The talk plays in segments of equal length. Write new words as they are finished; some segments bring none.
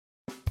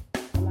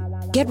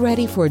Get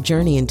ready for a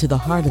journey into the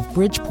heart of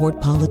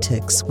Bridgeport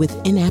politics with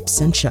In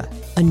Absentia,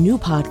 a new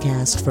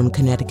podcast from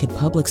Connecticut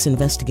Public's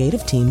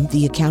investigative team,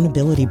 The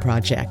Accountability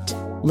Project.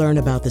 Learn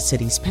about the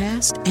city's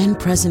past and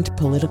present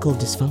political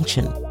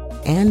dysfunction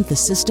and the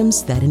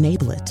systems that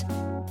enable it.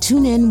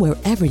 Tune in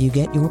wherever you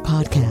get your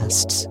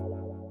podcasts.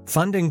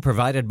 Funding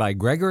provided by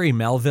Gregory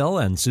Melville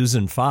and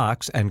Susan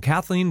Fox and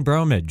Kathleen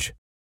Bromage.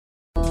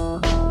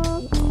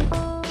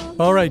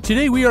 All right,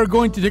 today we are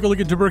going to take a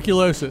look at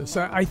tuberculosis.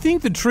 I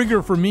think the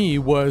trigger for me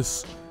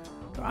was,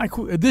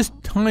 at this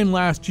time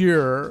last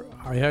year,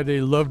 I had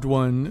a loved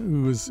one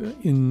who was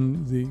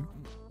in the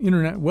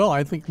internet, well,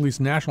 I think at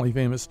least nationally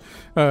famous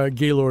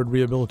Gaylord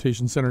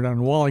Rehabilitation Center down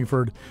in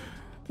Wallingford.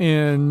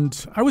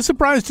 And I was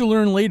surprised to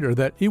learn later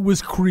that it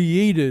was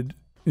created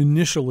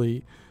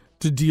initially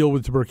to deal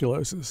with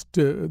tuberculosis.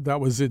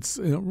 That was its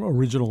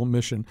original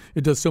mission.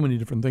 It does so many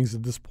different things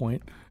at this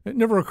point. It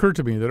never occurred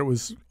to me that it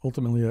was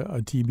ultimately a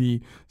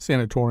TB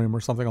sanatorium or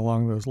something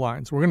along those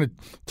lines. We're going to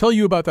tell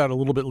you about that a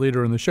little bit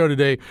later in the show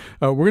today.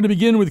 We're going to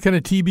begin with kind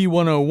of TB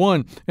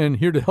 101, and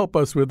here to help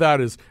us with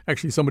that is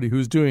actually somebody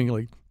who's doing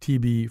like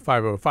TB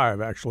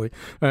 505, actually,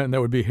 and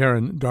that would be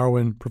Heron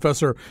Darwin,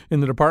 professor in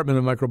the Department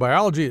of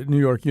Microbiology at New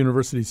York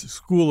University's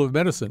School of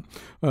Medicine,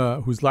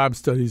 whose lab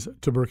studies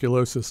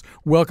tuberculosis.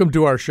 Welcome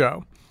to our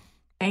show.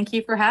 Thank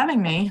you for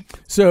having me.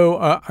 So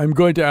I'm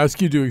going to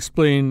ask you to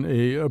explain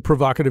a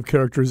provocative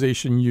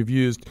characterization you've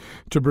used.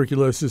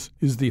 Tuberculosis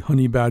is the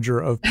honey badger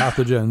of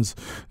pathogens.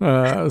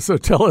 So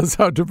tell us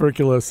how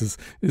tuberculosis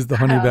is the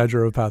honey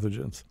badger of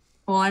pathogens.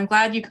 Well, I'm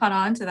glad you caught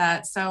on to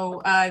that.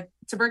 So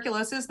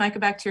tuberculosis,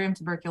 Mycobacterium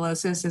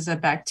tuberculosis, is a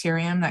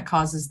bacterium that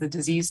causes the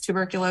disease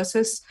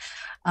tuberculosis.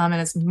 And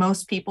as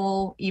most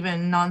people,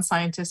 even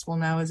non-scientists, will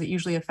know, is it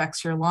usually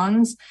affects your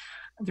lungs.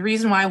 The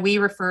reason why we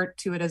refer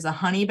to it as a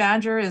honey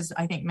badger is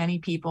I think many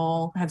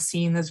people have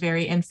seen this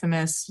very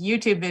infamous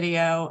YouTube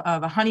video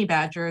of a honey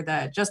badger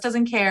that just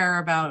doesn't care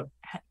about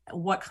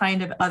what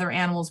kind of other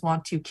animals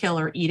want to kill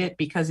or eat it,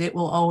 because it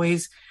will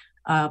always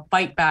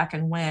bite back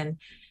and win.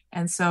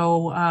 And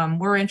so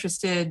we're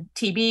interested.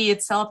 TB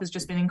itself has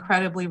just been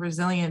incredibly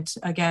resilient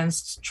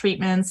against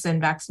treatments and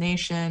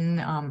vaccination,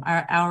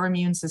 our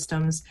immune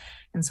systems.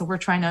 And so we're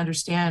trying to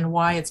understand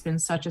why it's been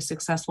such a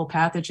successful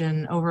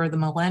pathogen over the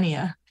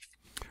millennia.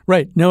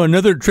 Right. Now,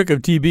 another trick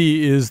of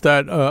TB is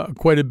that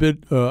quite a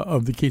bit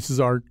of the cases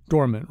are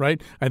dormant,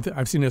 right?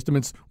 I've seen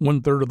estimates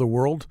 1/3 of the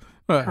world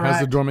has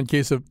a dormant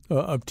case of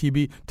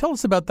TB. Tell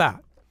us about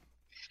that.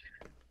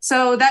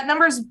 So that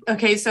number's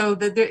okay. So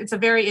it's a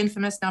very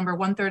infamous number.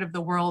 1/3 of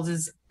the world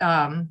is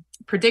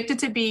predicted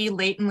to be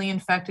latently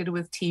infected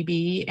with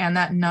TB. And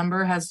that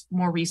number has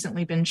more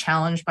recently been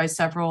challenged by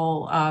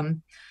several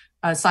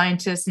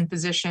scientists and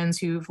physicians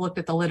who've looked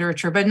at the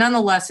literature. But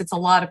nonetheless, it's a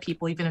lot of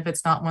people, even if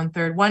it's not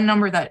 1/3. One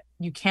number that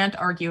you can't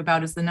argue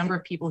about is the number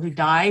of people who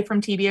die from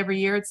TB every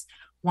year. It's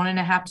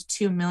 1.5 to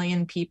 2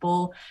 million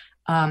people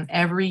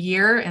every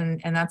year.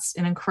 And that's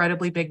an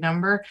incredibly big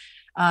number.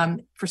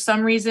 For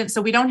some reason, so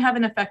we don't have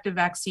an effective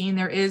vaccine.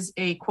 There is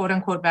a quote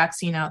unquote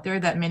vaccine out there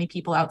that many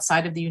people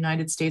outside of the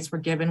United States were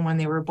given when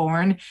they were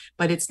born,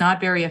 but it's not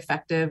very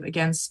effective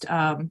against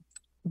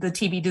the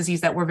TB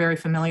disease that we're very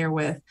familiar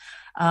with.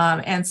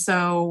 And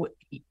so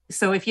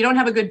if you don't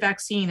have a good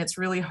vaccine, it's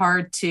really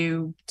hard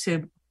to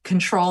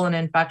control an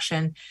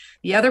infection.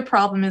 The other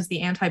problem is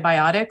the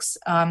antibiotics.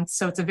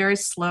 So it's a very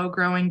slow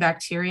growing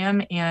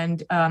bacterium.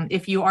 And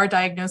if you are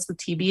diagnosed with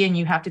TB and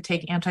you have to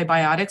take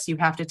antibiotics, you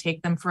have to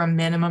take them for a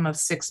minimum of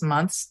 6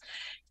 months,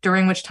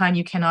 during which time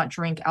you cannot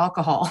drink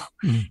alcohol.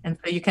 And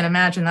so you can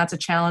imagine that's a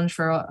challenge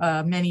for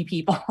many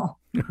people.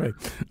 Right.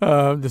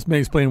 This may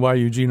explain why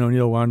Eugene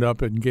O'Neill wound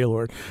up in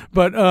Gaylord.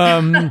 But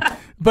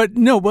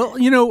no, well,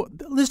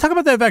 let's talk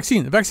about that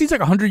vaccine. The vaccine's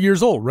like 100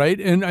 years old, right?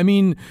 And I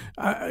mean,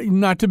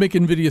 not to make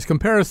invidious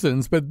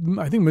comparisons, but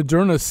I think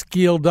Moderna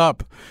scaled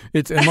up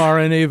its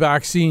mRNA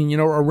vaccine,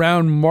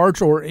 around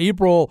March or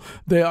April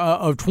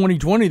of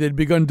 2020. They'd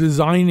begun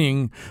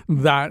designing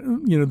that,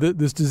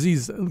 this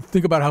disease.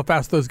 Think about how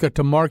fast those got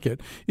to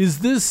market. Is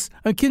this,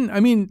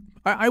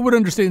 I would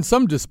understand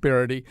some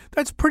disparity.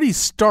 That's pretty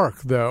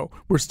stark, though.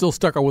 We're still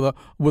stuck with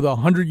a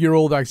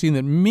 100-year-old vaccine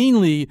that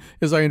mainly,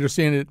 as I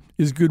understand it,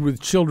 is good with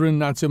children,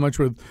 not so much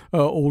with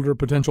older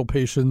potential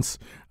patients.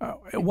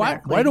 Why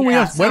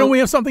don't we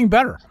have something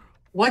better?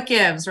 What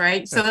gives,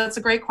 right? So that's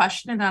a great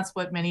question, and that's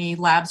what many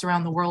labs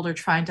around the world are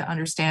trying to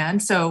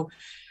understand. So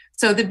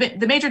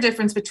the major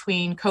difference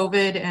between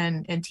COVID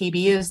and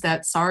TB is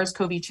that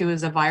SARS-CoV-2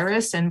 is a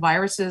virus, and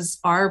viruses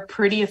are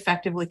pretty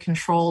effectively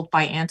controlled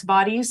by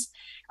antibodies,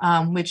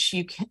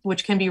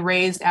 which can be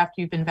raised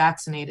after you've been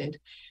vaccinated.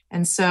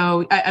 And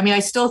so, I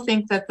still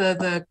think that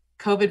the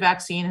COVID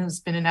vaccine has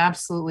been an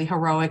absolutely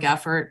heroic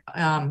effort.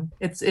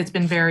 It's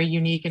been very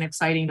unique and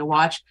exciting to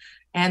watch.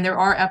 And there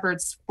are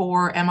efforts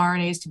for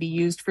mRNAs to be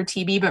used for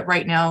TB, but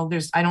right now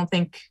I don't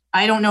think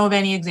I don't know of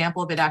any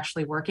example of it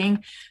actually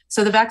working.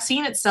 So the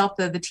vaccine itself,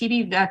 the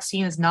TB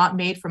vaccine is not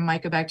made from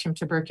Mycobacterium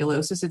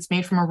tuberculosis. It's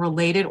made from a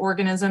related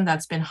organism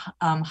that's been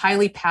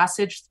highly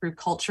passaged through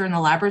culture in the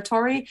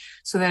laboratory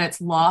so that it's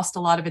lost a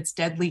lot of its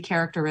deadly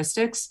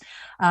characteristics.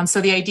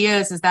 So the idea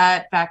is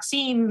that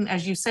vaccine,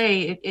 as you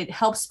say, it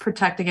helps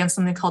protect against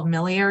something called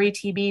miliary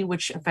TB,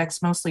 which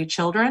affects mostly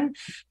children,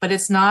 but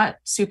it's not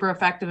super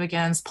effective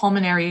against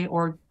pulmonary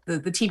or the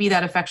TB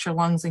that affects your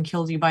lungs and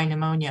kills you by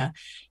pneumonia.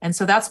 And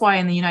so that's why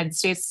in the United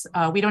States,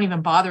 we don't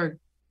even bother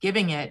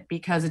giving it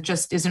because it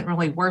just isn't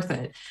really worth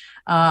it.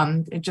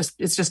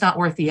 It's just not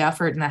worth the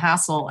effort and the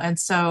hassle. And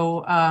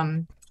so,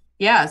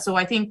 so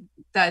I think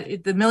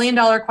that the $1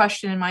 million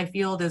question in my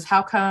field is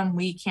how come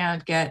we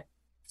can't get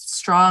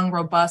strong,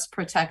 robust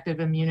protective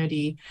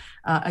immunity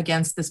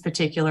against this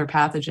particular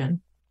pathogen?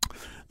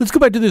 Let's go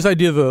back to this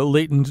idea of a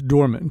latent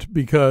dormant,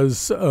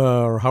 because,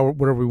 or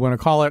whatever we want to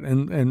call it,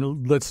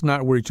 and let's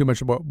not worry too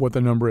much about what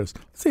the number is.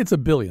 Let's say it's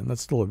 1 billion.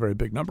 That's still a very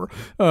big number.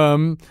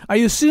 I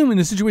assume in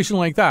a situation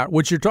like that,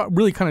 what you're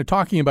really kind of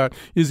talking about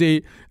is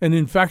an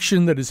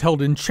infection that is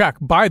held in check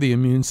by the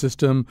immune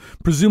system.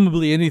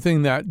 Presumably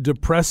anything that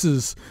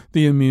depresses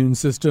the immune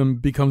system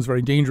becomes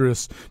very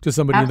dangerous to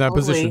somebody in that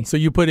position. So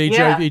you put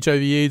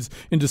HIV/AIDS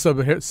into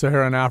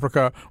sub-Saharan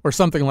Africa or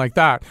something like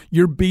that,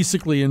 you're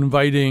basically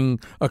inviting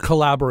a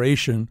collaboration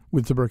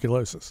with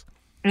tuberculosis.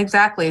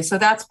 Exactly. So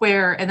that's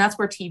where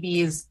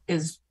TB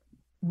is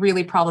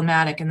really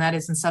problematic, and that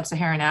is in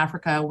sub-Saharan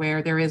Africa,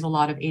 where there is a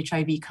lot of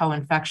HIV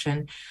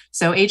co-infection.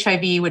 So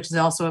HIV, which is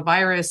also a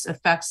virus,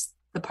 affects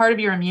the part of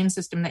your immune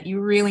system that you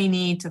really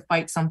need to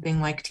fight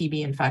something like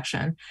TB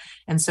infection.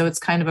 And so it's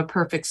kind of a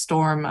perfect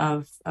storm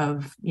of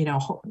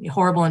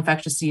horrible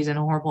infectious disease and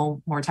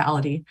horrible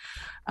mortality.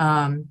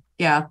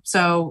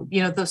 So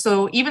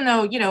even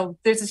though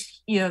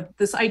there's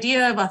this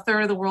idea of a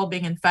third of the world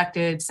being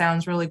infected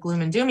sounds really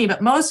gloom and doomy,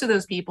 but most of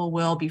those people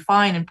will be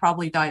fine and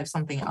probably die of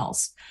something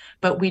else.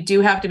 But we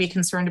do have to be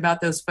concerned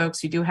about those folks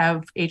who do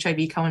have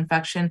HIV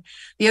co-infection.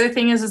 The other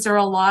thing is there are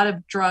a lot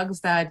of drugs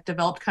that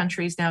developed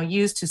countries now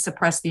use to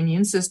suppress the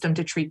immune system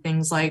to treat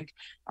things like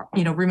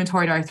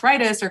rheumatoid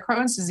arthritis or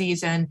Crohn's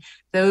disease, and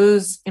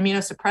those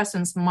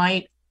immunosuppressants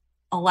might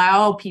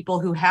allow people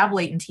who have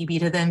latent TB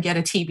to then get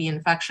a TB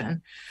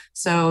infection.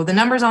 So the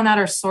numbers on that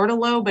are sort of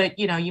low, but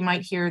you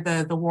might hear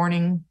the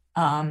warnings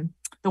on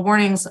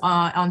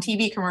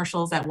TV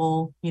commercials that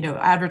will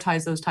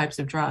advertise those types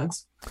of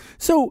drugs.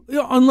 So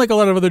unlike a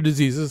lot of other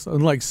diseases,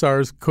 unlike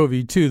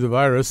SARS-CoV-2, the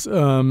virus,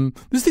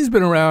 this thing's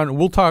been around.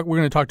 We're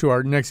going to talk to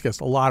our next guest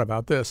a lot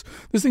about this.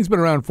 This thing's been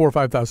around 4,000 or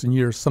 5,000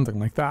 years, something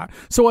like that.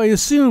 So I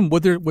assume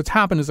what's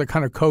happened is a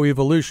kind of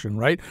co-evolution,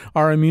 right?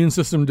 Our immune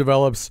system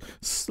develops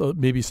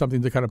maybe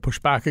something to kind of push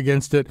back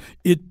against it.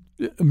 It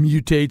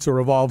mutates or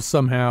evolves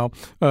somehow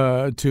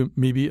to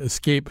maybe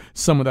escape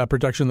some of that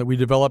protection that we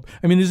develop.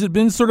 I mean, has it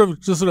been sort of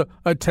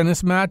a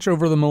tennis match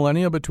over the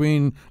millennia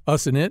between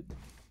us and it?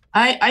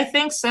 I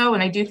think so,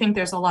 and I do think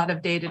there's a lot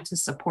of data to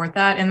support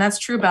that, and that's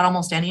true about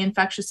almost any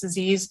infectious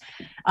disease.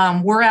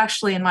 We're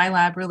actually in my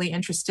lab really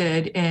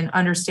interested in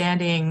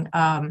understanding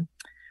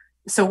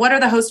so what are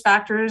the host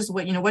factors?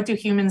 What do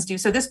humans do?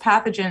 So this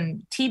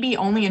pathogen, TB,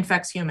 only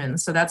infects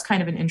humans, so that's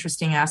kind of an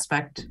interesting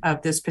aspect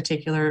of this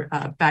particular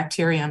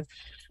bacterium.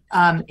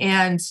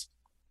 And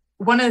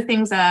one of the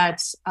things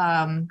that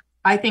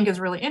I think is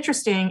really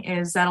interesting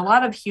is that a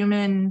lot of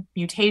human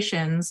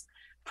mutations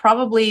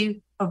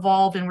probably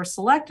evolved and were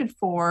selected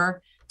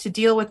to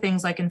deal with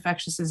things like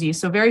infectious disease.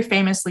 So very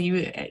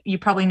famously, you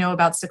probably know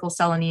about sickle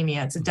cell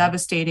anemia. It's a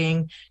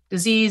devastating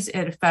disease.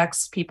 It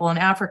affects people in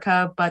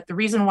Africa, but the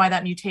reason why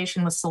that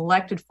mutation was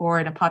selected for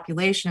in a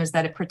population is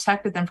that it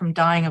protected them from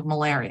dying of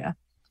malaria,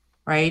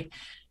 right?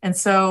 And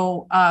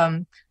so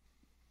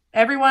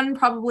everyone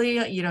probably,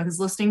 who's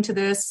listening to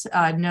this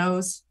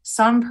knows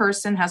some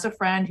person has a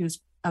friend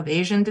who's of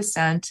Asian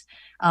descent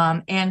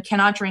and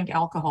cannot drink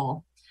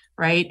alcohol.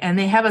 Right. And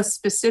they have a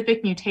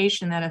specific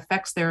mutation that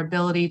affects their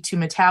ability to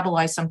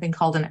metabolize something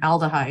called an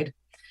aldehyde.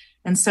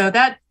 And so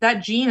that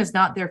gene is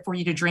not there for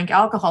you to drink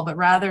alcohol, but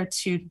rather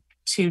to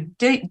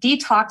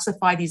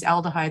detoxify these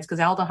aldehydes, because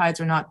aldehydes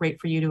are not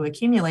great for you to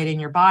accumulate in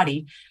your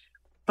body.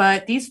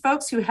 But these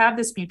folks who have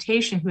this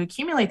mutation, who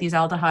accumulate these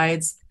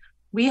aldehydes,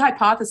 we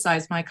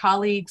hypothesize, my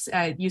colleagues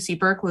at UC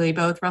Berkeley,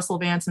 both Russell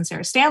Vance and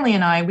Sarah Stanley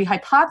and I, we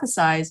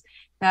hypothesize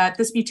that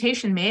this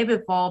mutation may have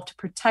evolved to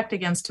protect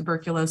against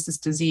tuberculosis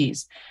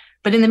disease.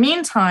 But in the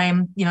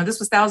meantime, this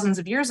was thousands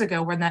of years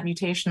ago when that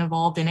mutation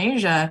evolved in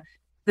Asia.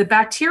 The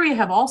bacteria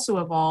have also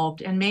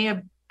evolved and may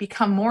have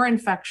become more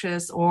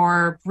infectious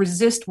or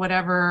resist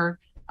whatever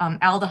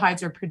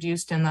aldehydes are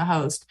produced in the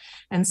host.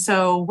 And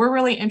so we're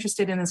really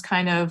interested in this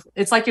kind of,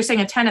 it's like you're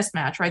saying a tennis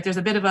match, right? There's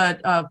a bit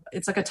of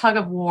it's like a tug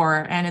of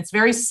war, and it's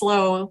very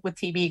slow with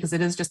TB because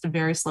it is just a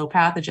very slow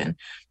pathogen.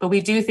 But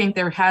we do think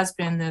there has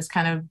been this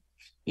kind of,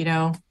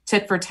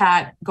 tit for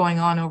tat going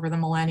on over the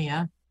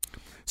millennia.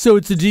 So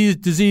it's a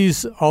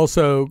disease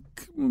also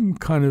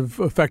kind of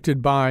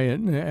affected by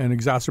and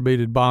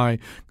exacerbated by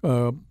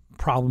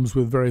problems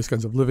with various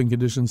kinds of living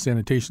conditions,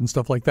 sanitation,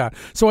 stuff like that.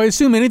 So I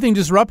assume anything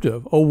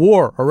disruptive, a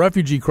war, a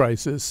refugee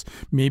crisis,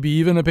 maybe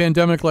even a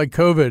pandemic like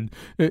COVID,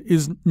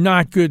 is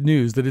not good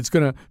news, that it's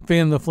going to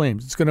fan the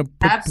flames. It's going to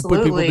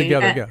put people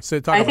together. Yeah,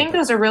 so I think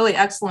those are really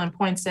excellent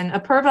points. And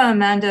Apurva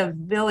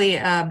Mandavili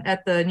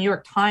at the New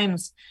York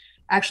Times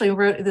actually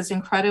wrote this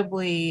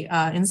incredibly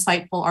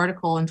insightful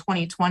article in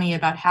 2020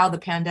 about how the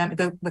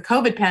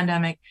COVID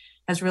pandemic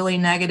has really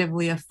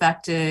negatively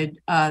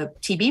affected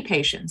TB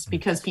patients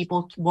because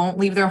people won't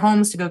leave their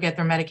homes to go get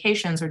their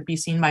medications or to be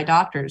seen by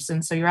doctors.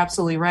 And so you're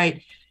absolutely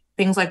right.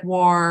 Things like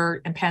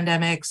war and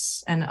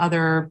pandemics and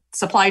other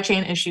supply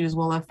chain issues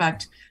will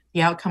affect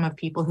the outcome of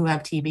people who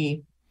have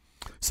TB.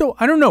 So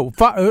I don't know.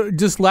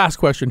 Just last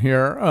question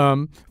here.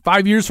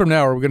 5 years from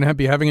now, are we going to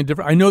be having a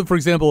different? I know, for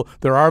example,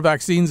 there are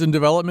vaccines in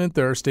development.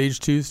 There are stage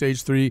 2,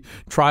 stage 3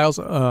 trials.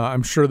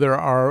 I'm sure there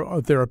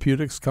are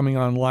therapeutics coming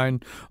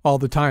online all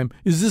the time.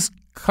 Is this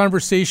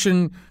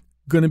conversation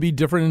going to be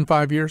different in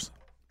 5 years?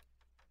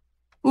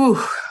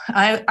 Ooh,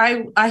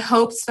 I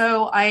hope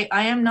so. I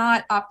am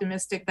not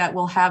optimistic that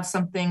we'll have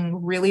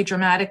something really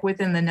dramatic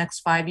within the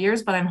next 5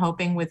 years, but I'm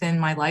hoping within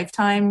my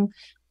lifetime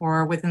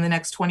or within the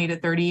next 20 to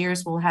 30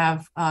 years, we'll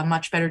have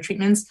much better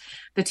treatments.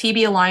 The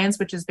TB Alliance,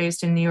 which is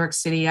based in New York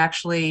City,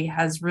 actually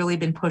has really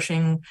been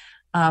pushing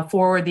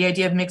forward the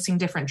idea of mixing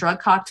different drug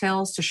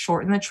cocktails to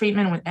shorten the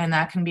treatment, and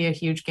that can be a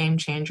huge game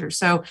changer.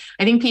 So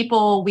I think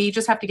we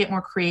just have to get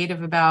more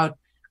creative about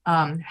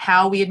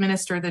how we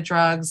administer the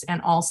drugs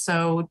and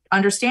also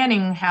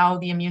understanding how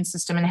the immune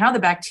system and how the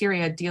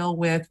bacteria deal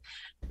with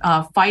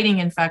fighting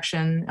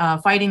infection,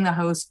 fighting the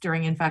host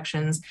during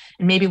infections.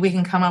 And maybe we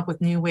can come up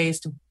with new ways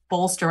to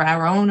bolster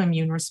our own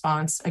immune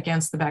response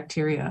against the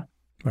bacteria.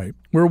 Right.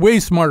 We're way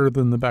smarter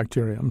than the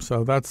bacterium,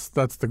 so that's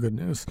the good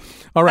news.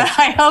 All right.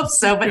 I hope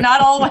so, but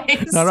not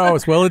always. Not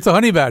always. Well, it's a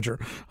honey badger.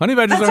 Honey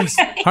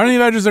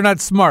badgers are not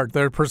smart.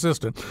 They're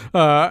persistent.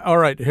 All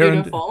right.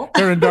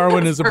 Heron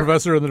Darwin is a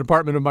professor in the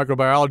Department of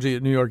Microbiology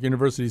at New York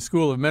University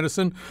School of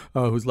Medicine,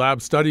 whose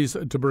lab studies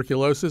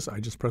tuberculosis. I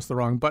just pressed the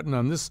wrong button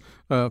on this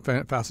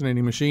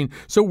fascinating machine.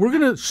 So we're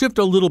going to shift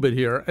a little bit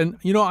here. And,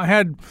 I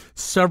had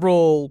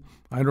several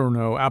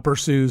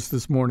aperçus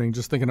this morning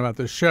just thinking about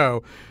this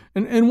show.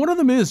 And one of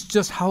them is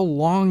just how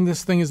long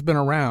this thing has been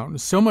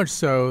around. So much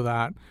so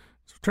that,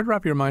 try to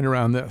wrap your mind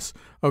around this.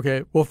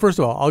 Okay, well, first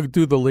of all, I'll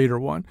do the later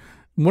one.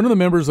 One of the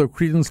members of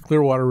Creedence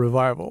Clearwater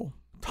Revival,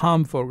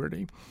 Tom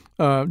Fogarty,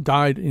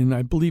 died in,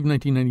 I believe,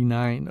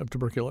 1999 of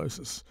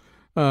tuberculosis.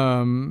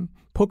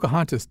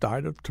 Pocahontas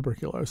died of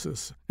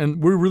tuberculosis.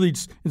 And we're really,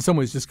 in some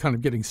ways, just kind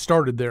of getting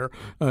started there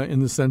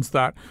in the sense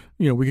that,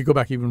 we could go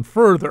back even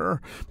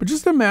further. But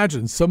just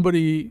imagine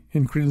somebody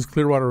in Creedence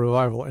Clearwater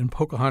Revival and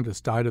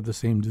Pocahontas died of the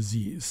same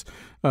disease.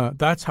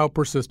 That's how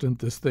persistent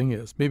this thing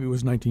is. Maybe it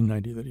was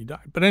 1990 that he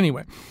died. But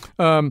anyway,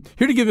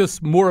 here to give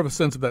us more of a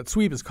sense of that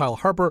sweep is Kyle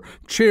Harper,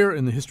 chair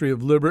in the history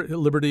of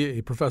liberty,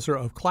 a professor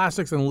of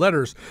classics and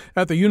letters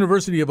at the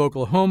University of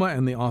Oklahoma,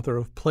 and the author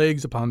of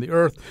Plagues Upon the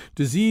Earth,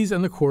 Disease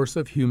and the Course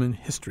of Human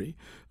History,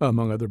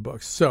 among other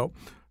books. So,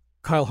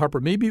 Kyle Harper,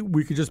 maybe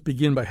we could just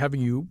begin by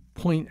having you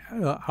point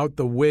out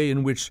the way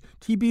in which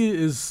TB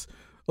is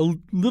a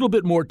little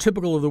bit more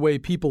typical of the way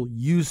people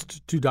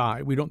used to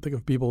die. We don't think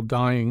of people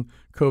dying,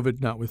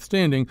 COVID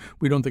notwithstanding,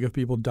 we don't think of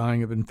people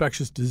dying of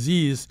infectious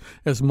disease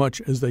as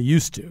much as they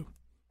used to.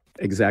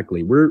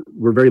 Exactly. We're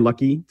very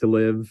lucky to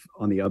live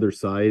on the other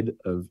side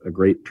of a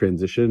great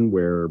transition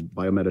where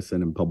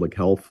biomedicine and public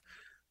health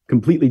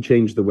completely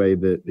changed the way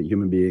that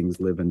human beings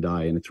live and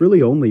die. And it's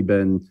really only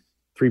been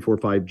 3, 4,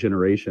 5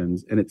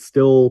 generations, and it's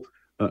still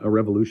a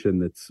revolution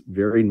that's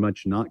very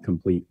much not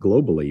complete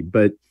globally.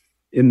 But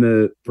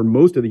for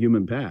most of the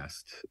human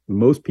past,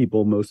 most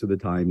people, most of the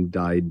time,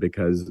 died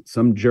because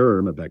some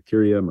germ, a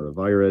bacterium or a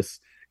virus,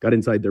 got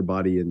inside their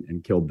body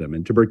and killed them.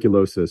 And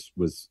tuberculosis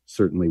was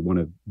certainly one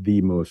of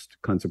the most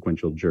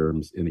consequential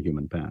germs in the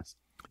human past.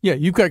 Yeah,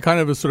 you've got kind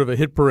of a sort of a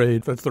hit parade,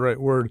 if that's the right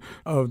word,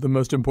 of the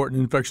most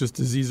important infectious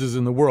diseases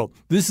in the world.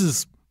 This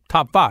is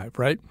top 5,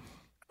 right?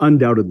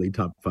 Undoubtedly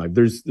top 5.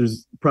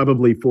 There's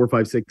probably 4,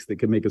 5, 6 that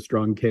can make a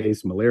strong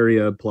case: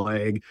 malaria,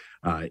 plague,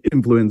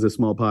 influenza,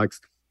 smallpox.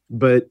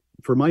 But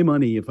for my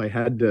money, if I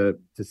had to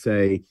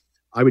say,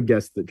 I would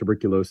guess that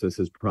tuberculosis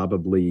has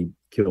probably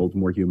killed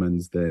more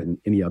humans than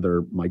any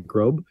other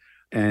microbe.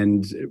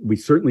 And we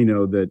certainly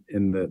know that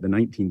in the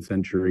 19th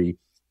century,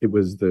 it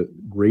was the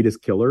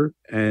greatest killer.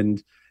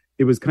 And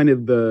it was kind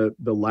of the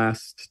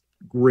last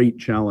great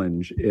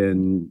challenge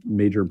in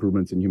major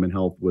improvements in human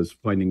health, was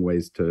finding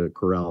ways to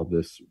corral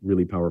this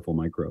really powerful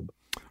microbe.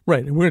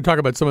 Right. And we're going to talk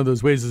about some of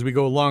those ways as we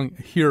go along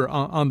here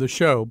on the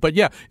show. But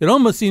yeah, it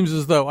almost seems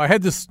as though I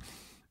had this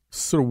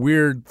sort of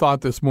weird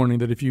thought this morning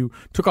that if you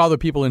took all the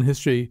people in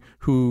history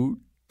who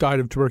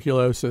died of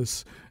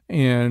tuberculosis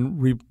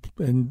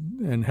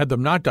and had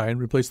them not die and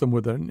replace them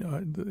with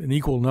an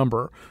equal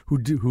number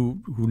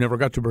who never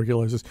got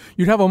tuberculosis,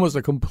 you'd have almost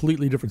a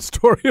completely different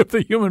story of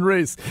the human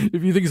race.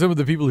 If you think of some of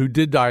the people who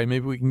did die,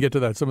 maybe we can get to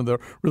that, some of the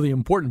really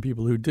important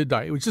people who did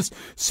die. It was just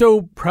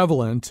so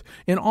prevalent.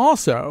 And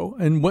also,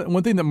 and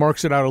one thing that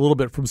marks it out a little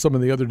bit from some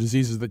of the other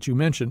diseases that you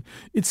mentioned,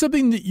 it's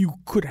something that you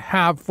could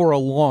have for a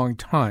long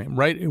time,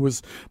 right? It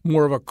was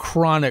more of a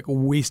chronic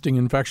wasting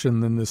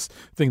infection than this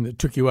thing that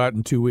took you out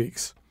in 2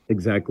 weeks.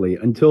 Exactly.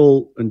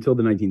 Until the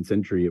 19th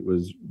century, it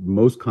was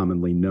most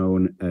commonly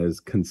known as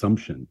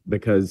consumption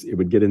because it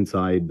would get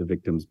inside the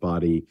victim's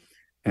body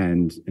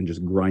and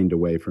just grind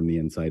away from the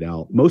inside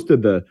out. Most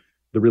of the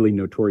really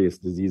notorious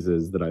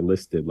diseases that I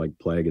listed, like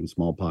plague and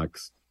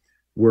smallpox,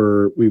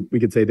 we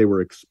could say they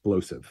were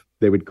explosive.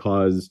 They would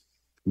cause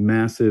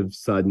massive,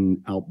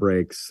 sudden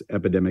outbreaks,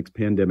 epidemics,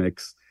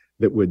 pandemics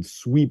that would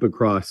sweep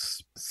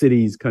across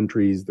cities,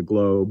 countries, the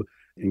globe,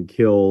 and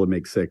kill and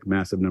make sick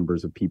massive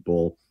numbers of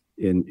people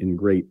in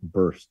great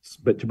bursts.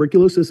 But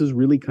tuberculosis is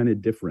really kind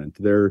of different.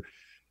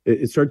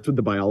 It starts with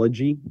the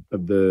biology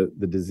of the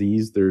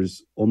disease.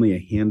 There's only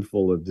a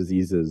handful of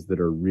diseases that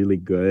are really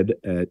good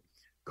at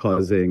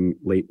causing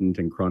latent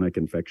and chronic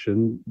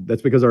infection.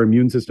 That's because our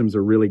immune systems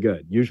are really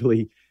good.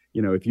 Usually,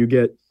 if you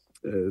get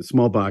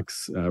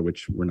smallpox,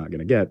 which we're not going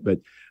to get, but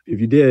if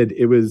you did,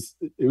 it was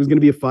going to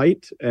be a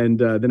fight, and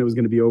then it was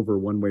going to be over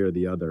one way or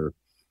the other.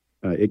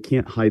 It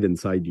can't hide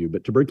inside you,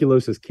 but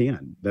tuberculosis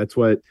can. That's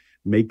what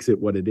makes it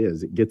what it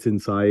is. It gets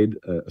inside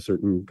a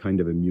certain kind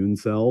of immune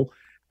cell,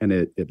 and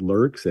it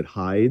lurks, it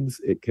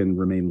hides, it can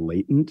remain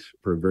latent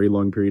for a very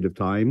long period of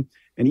time.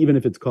 And even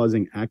if it's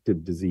causing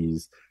active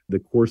disease, the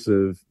course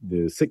of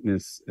the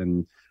sickness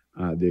and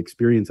the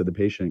experience of the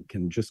patient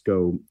can just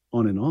go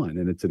on.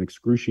 And it's an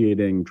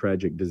excruciating,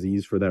 tragic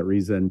disease for that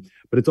reason.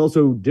 But it's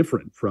also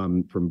different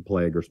from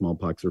plague or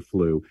smallpox or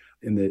flu.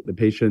 And the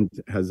patient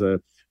has a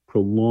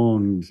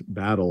prolonged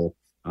battle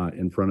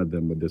in front of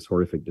them with this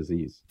horrific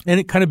disease. And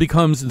it kind of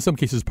becomes, in some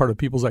cases, part of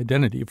people's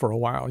identity for a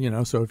while,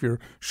 So if you're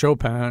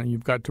Chopin and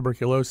you've got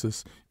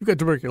tuberculosis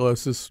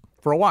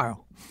for a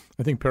while.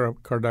 I think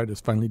pericarditis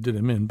finally did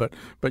him in. But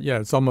yeah,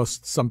 it's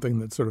almost something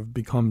that sort of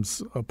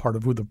becomes a part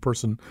of who the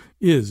person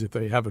is if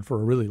they have it for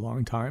a really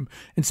long time.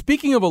 And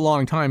speaking of a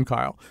long time,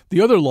 Kyle,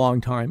 the other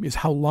long time is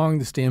how long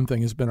this damn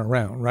thing has been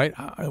around, right?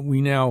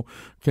 We now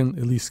can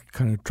at least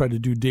kind of try to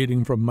do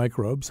dating from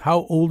microbes.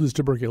 How old is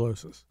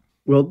tuberculosis?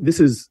 Well, this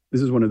is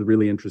one of the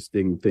really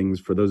interesting things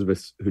for those of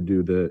us who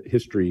do the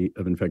history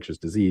of infectious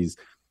disease.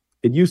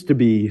 It used to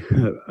be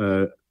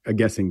a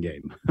guessing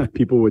game.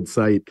 People would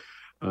cite,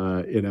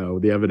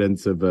 the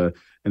evidence of an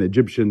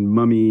Egyptian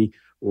mummy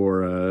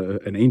or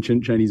an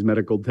ancient Chinese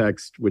medical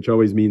text, which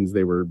always means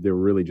they were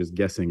really just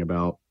guessing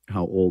about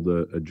how old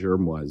a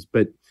germ was.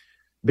 But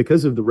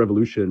because of the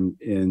revolution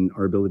in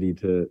our ability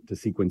to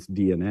sequence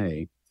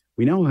DNA,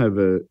 we now have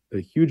a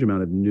huge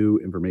amount of new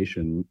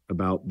information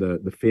about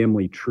the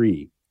family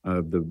tree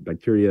of the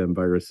bacteria and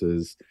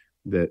viruses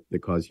that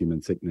cause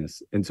human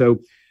sickness. And so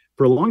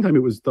for a long time,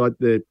 it was thought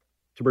that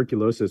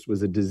tuberculosis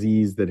was a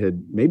disease that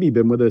had maybe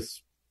been with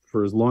us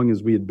for as long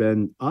as we had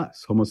been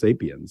us, Homo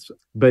sapiens.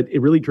 But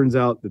it really turns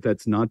out that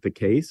that's not the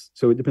case.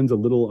 So it depends a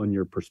little on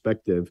your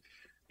perspective.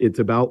 It's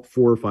about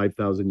 4,000 or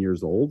 5,000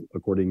 years old,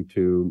 according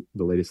to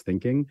the latest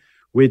thinking,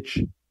 which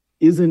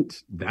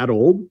isn't that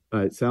old.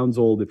 It sounds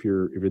old if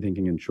you're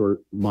thinking in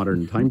short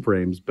modern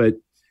timeframes, but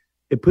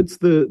it puts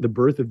the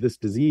birth of this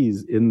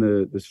disease in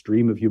the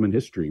stream of human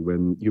history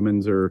when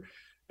humans are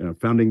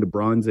founding the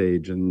Bronze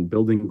Age and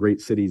building great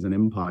cities and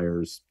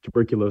empires.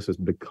 Tuberculosis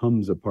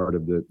becomes a part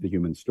of the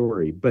human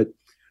story. But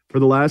for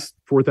the last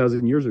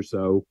 4,000 years or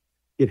so,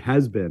 it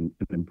has been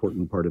an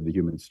important part of the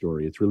human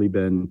story. It's really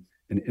been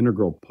an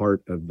integral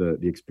part of the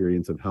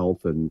experience of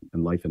health and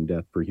life and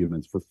death for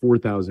humans for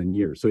 4,000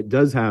 years. So it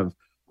does have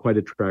quite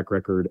a track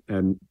record.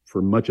 And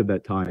for much of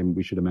that time,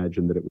 we should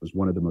imagine that it was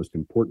one of the most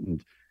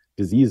important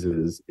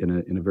diseases in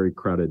a very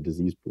crowded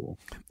disease pool.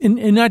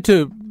 And not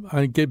to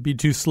be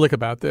too slick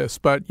about this,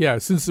 but yeah,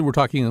 since we're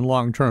talking in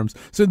long terms,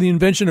 so the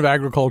invention of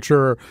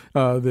agriculture,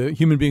 the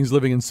human beings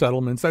living in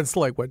settlements, that's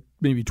like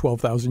maybe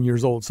 12,000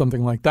 years old,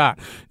 something like that.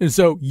 And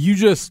so you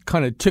just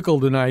kind of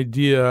tickled an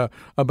idea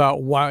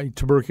about why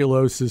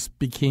tuberculosis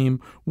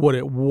became what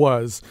it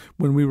was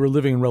when we were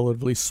living in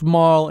relatively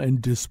small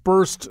and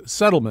dispersed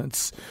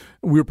settlements.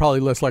 We were probably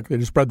less likely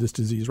to spread this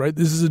disease, right?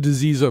 This is a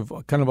disease of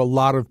kind of a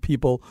lot of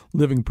people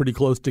living pretty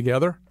close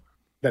together.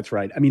 That's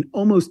right. I mean,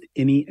 almost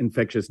any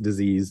infectious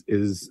disease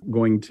is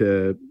going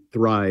to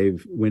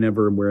thrive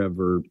whenever and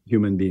wherever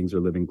human beings are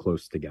living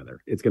close together.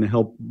 It's going to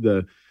help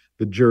the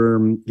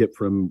germ get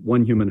from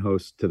one human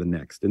host to the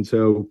next. And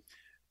so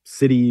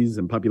cities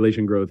and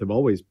population growth have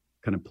always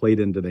kind of played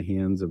into the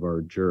hands of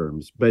our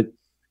germs. But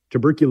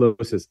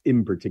tuberculosis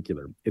in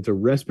particular, it's a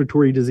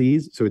respiratory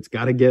disease. So it's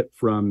got to get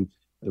from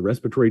the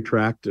respiratory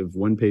tract of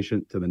one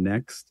patient to the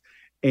next.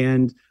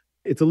 And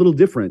it's a little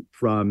different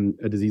from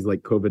a disease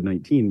like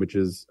COVID-19, which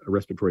is a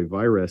respiratory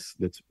virus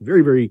that's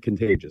very, very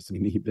contagious. I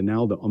mean,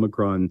 the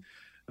Omicron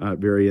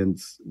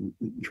variants,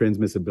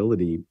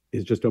 transmissibility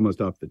is just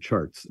almost off the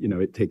charts.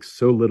 It takes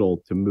so little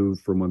to move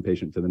from one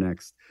patient to the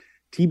next.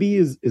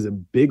 TB is a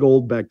big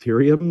old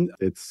bacterium.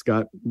 It's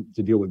got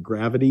to deal with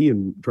gravity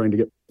and trying to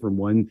get from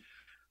one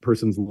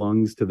person's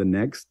lungs to the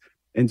next.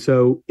 And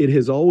so it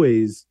has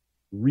always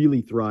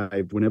really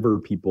thrived whenever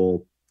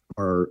people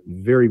are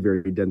very,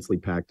 very densely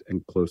packed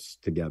and close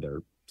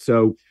together.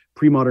 So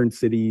pre-modern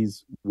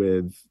cities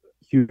with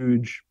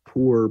huge,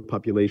 poor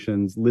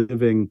populations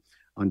living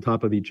on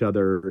top of each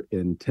other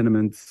in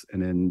tenements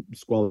and in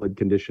squalid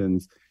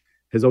conditions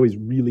has always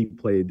really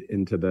played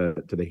into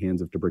the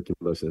hands of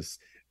tuberculosis.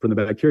 From the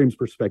bacterium's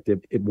perspective,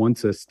 it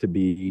wants us to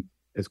be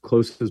as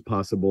close as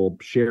possible,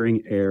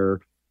 sharing air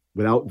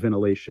without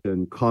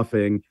ventilation,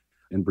 coughing,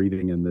 and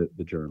breathing in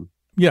the germ.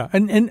 Yeah,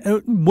 and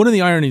one of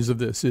the ironies of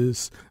this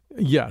is,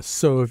 yes,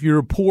 so if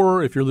you're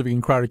poor, if you're living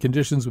in crowded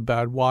conditions with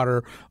bad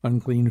water,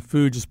 unclean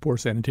food, just poor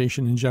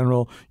sanitation in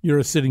general, you're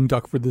a sitting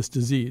duck for this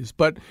disease.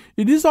 But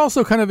it is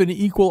also kind of an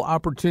equal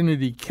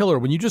opportunity killer.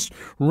 When you just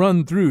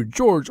run through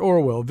George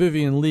Orwell,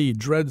 Vivian Leigh,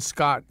 Dred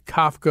Scott,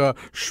 Kafka,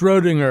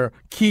 Schrodinger,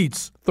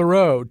 Keats,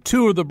 Thoreau,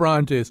 two of the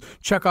Brontes,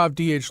 Chekhov,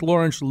 D.H.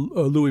 Lawrence,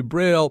 Louis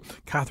Braille,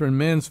 Catherine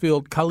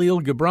Mansfield,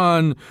 Khalil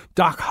Gibran,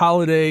 Doc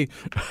Holliday.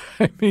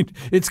 I mean,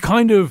 it's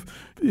kind of,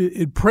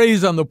 it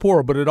preys on the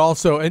poor, but it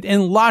also,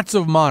 and lots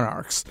of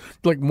monarchs,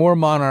 like more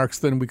monarchs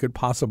than we could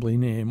possibly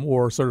name,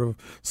 or sort of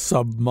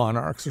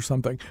sub-monarchs or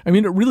something. I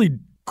mean, it really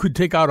could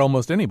take out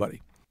almost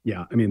anybody.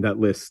 Yeah, I mean, that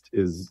list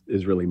is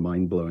really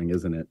mind-blowing,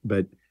 isn't it?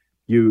 But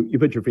you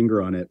put your finger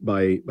on it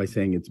by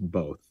saying it's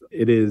both.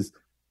 It is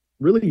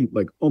really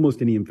like almost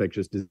any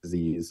infectious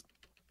disease,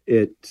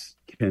 it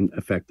can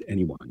affect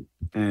anyone.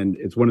 And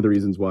it's one of the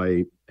reasons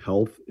why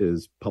health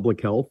is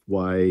public health,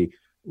 why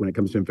when it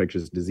comes to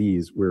infectious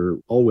disease, we're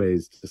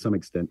always to some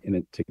extent in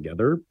it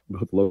together,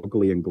 both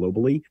locally and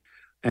globally.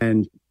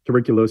 And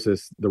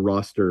tuberculosis, the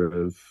roster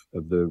of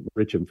the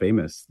rich and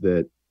famous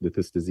that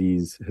this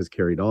disease has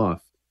carried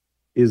off,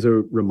 is a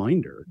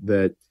reminder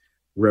that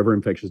wherever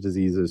infectious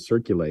diseases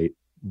circulate,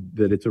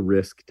 that it's a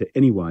risk to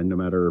anyone, no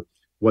matter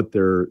what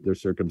their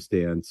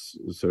circumstance,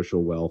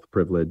 social wealth,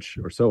 privilege,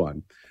 or so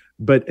on.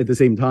 But at the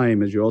same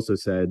time, as you also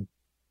said,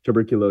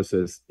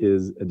 tuberculosis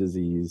is a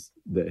disease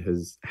that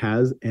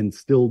has and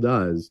still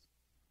does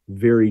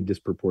very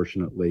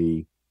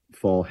disproportionately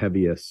fall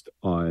heaviest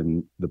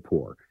on the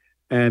poor.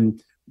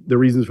 And the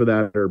reasons for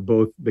that are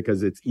both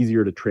because it's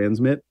easier to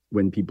transmit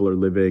when people are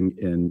living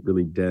in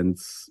really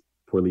dense,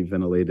 poorly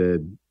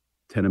ventilated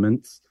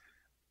tenements,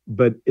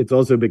 but it's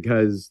also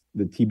because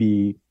the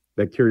TB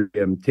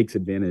bacterium takes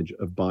advantage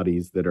of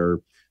bodies that are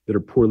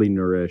poorly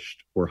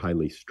nourished or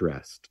highly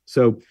stressed.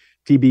 So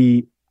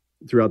TB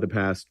throughout the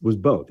past was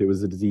both. It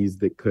was a disease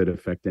that could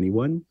affect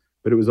anyone,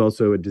 but it was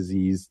also a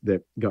disease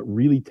that got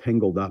really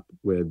tangled up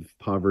with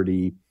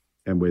poverty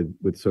and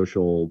with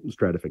social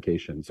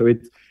stratification. So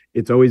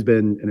it's always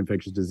been an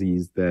infectious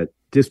disease that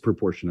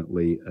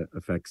disproportionately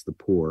affects the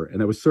poor. And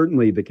that was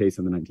certainly the case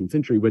in the 19th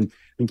century,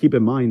 and keep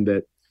in mind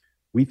that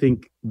we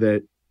think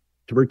that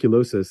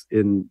tuberculosis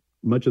in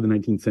much of the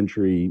 19th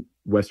century,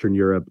 Western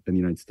Europe and the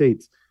United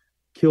States,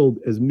 killed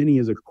as many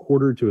as a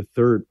quarter to a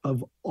third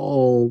of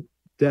all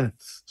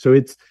deaths. So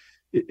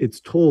its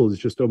toll is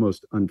just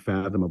almost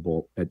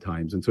unfathomable at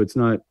times. And so it's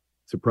not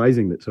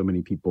surprising that so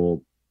many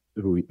people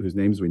whose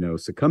names we know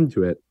succumb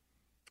to it.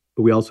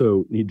 But we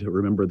also need to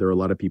remember there are a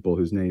lot of people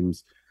whose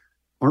names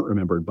aren't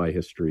remembered by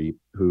history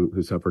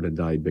who suffered and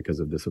died because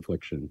of this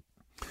affliction.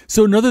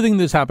 So another thing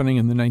that's happening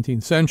in the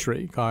 19th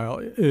century, Kyle,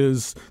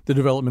 is the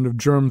development of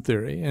germ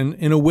theory. And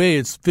in a way,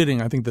 it's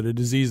fitting, I think, that a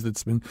disease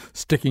that's been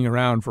sticking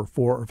around for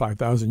 4,000 or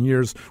 5,000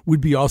 years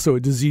would be also a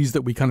disease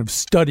that we kind of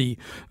study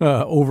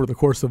over the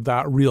course of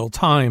that real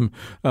time.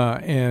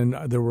 And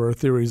there were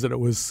theories that it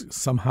was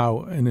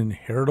somehow an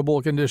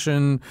inheritable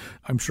condition.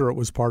 I'm sure it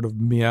was part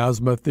of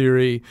miasma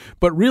theory.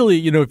 But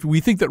really, if we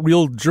think that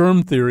real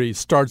germ theory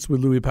starts with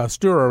Louis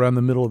Pasteur around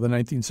the middle of the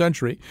 19th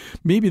century,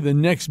 maybe the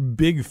next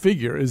big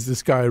figure is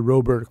this guy,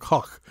 Robert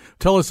Koch.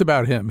 Tell us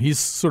about him. He's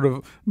sort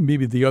of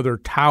maybe the other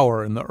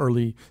tower in the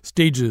early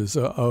stages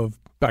of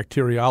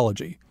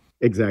bacteriology.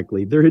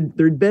 Exactly. There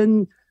had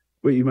been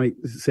what you might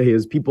say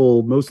is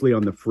people mostly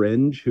on the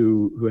fringe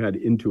who had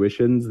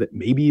intuitions that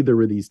maybe there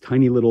were these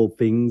tiny little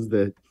things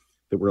that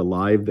were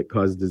alive that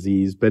caused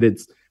disease. But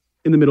it's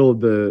in the middle of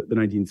the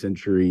 19th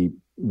century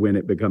when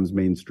it becomes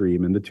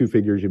mainstream. And the two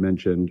figures you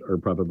mentioned are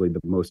probably the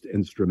most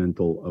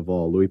instrumental of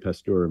all, Louis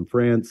Pasteur in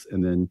France,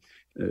 and then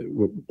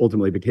what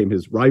ultimately became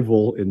his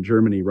rival in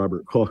Germany,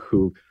 Robert Koch,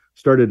 who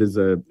started as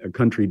a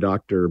country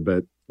doctor,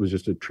 but was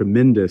just a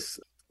tremendous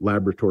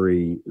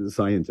laboratory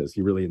scientist.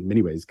 He really, in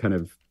many ways, kind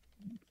of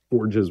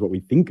forges what we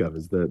think of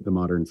as the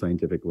modern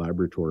scientific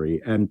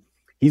laboratory. And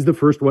he's the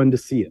first one to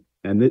see it.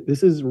 And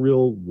this is a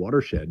real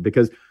watershed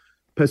because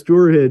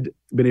Pasteur had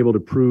been able to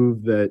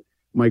prove that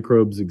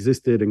microbes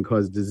existed and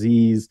caused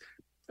disease,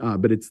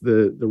 but it's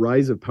the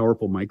rise of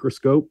powerful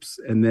microscopes,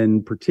 and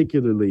then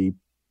particularly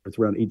it's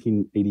around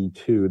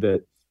 1882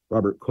 that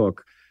Robert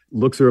Koch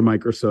looks through a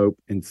microscope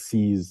and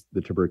sees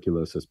the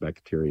tuberculosis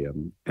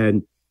bacterium.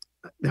 And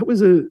that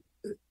was a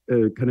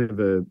kind of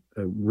a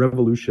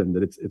revolution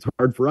that it's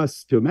hard for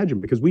us to imagine,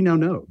 because we now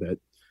know that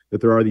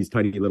there are these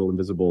tiny little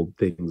invisible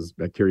things,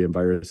 bacteria and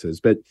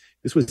viruses. But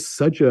this was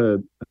such a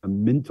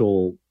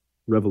mental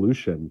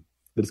revolution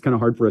that it's kind of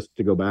hard for us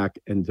to go back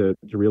and to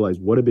realize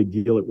what a big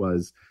deal it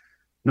was,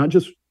 not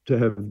just to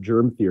have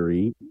germ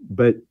theory,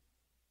 but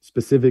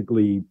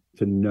specifically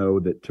to know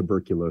that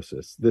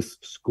tuberculosis, this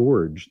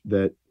scourge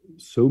that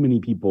so many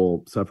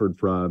people suffered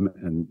from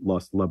and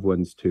lost loved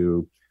ones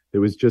to, it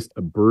was just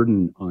a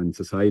burden on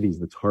societies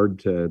that's hard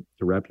to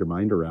wrap your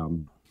mind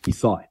around. He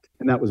saw it,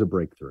 and that was a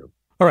breakthrough.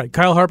 All right,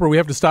 Kyle Harper, we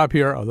have to stop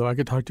here, although I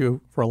could talk to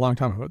you for a long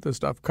time about this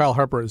stuff. Kyle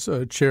Harper is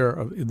chair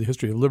in the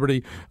history of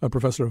liberty, a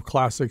professor of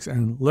classics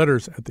and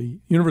letters at the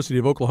University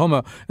of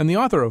Oklahoma, and the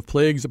author of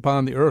Plagues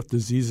Upon the Earth,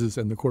 Diseases,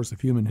 and the Course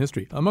of Human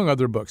History, among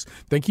other books.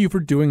 Thank you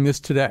for doing this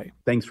today.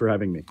 Thanks for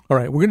having me. All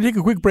right, we're going to take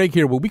a quick break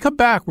here. When we come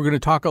back, we're going to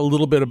talk a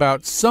little bit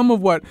about some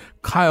of what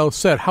Kyle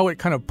said, how it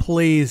kind of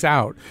plays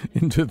out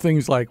into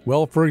things like,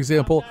 well, for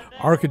example,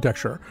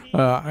 architecture,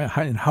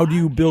 and how do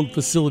you build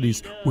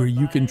facilities where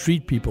you can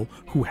treat people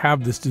who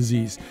have this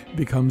disease?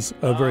 Becomes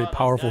a very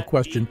powerful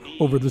question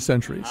over the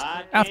centuries.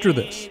 After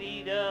this.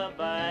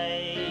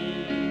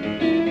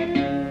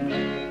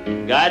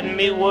 Got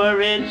me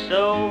worried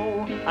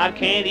so I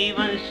can't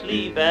even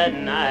sleep at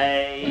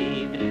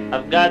night.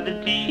 I've got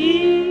the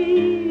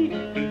deep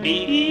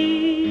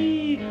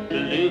blues.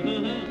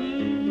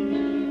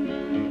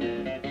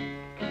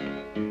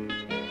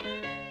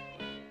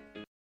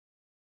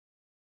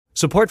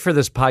 Support for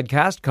this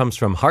podcast comes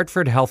from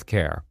Hartford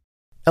Healthcare.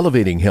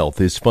 Elevating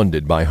Health is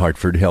funded by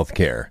Hartford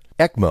Healthcare.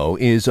 ECMO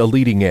is a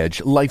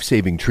leading-edge,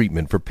 life-saving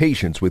treatment for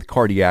patients with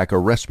cardiac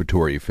or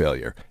respiratory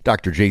failure.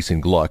 Dr.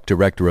 Jason Gluck,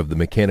 director of the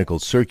Mechanical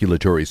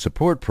Circulatory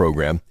Support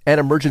Program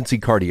and Emergency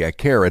Cardiac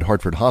Care at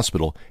Hartford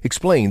Hospital,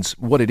 explains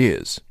what it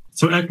is.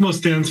 So ECMO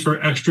stands for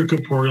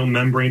extracorporeal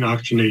membrane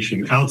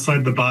oxygenation,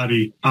 outside the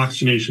body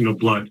oxygenation of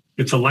blood.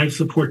 It's a life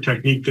support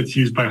technique that's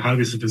used by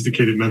highly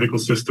sophisticated medical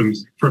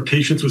systems for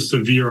patients with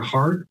severe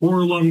heart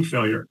or lung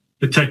failure.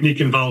 The technique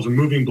involves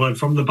removing blood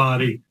from the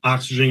body,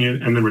 oxygenating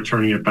it, and then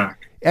returning it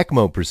back.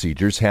 ECMO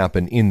procedures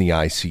happen in the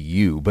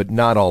ICU, but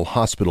not all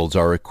hospitals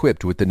are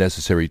equipped with the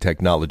necessary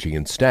technology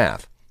and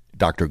staff.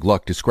 Dr.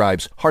 Gluck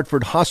describes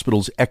Hartford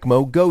Hospital's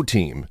ECMO Go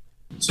team.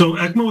 So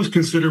ECMO is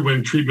considered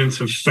when treatments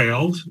have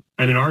failed.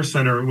 And in our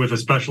center, with a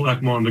special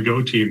ECMO on the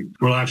Go team,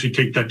 we'll actually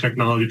take that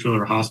technology to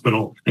their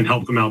hospital and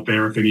help them out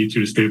there if they need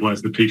to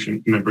stabilize the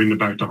patient and then bring them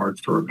back to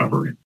Hartford for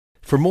recovery.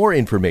 For more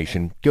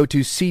information, go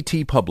to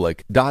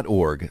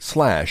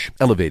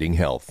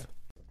ctpublic.org/elevatinghealth.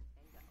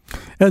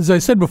 As I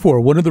said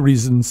before, one of the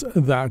reasons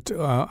that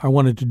I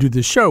wanted to do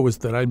this show was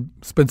that I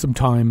spent some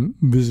time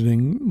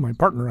visiting my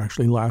partner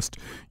actually last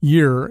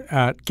year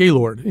at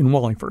Gaylord in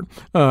Wallingford.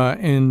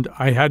 And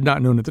I had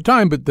not known at the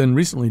time, but then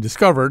recently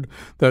discovered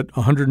that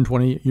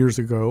 120 years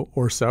ago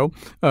or so,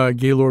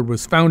 Gaylord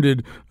was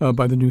founded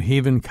by the New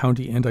Haven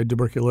County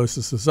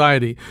Anti-Tuberculosis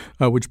Society,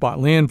 which bought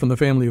land from the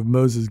family of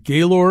Moses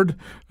Gaylord,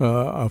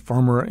 a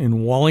farmer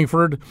in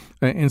Wallingford,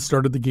 and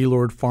started the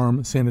Gaylord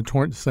Farm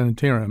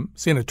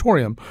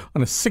Sanatorium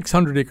on a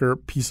 600-acre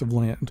piece of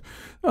land.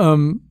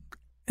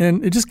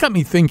 And it just got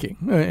me thinking.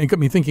 It got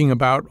me thinking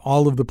about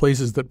all of the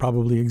places that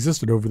probably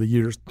existed over the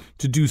years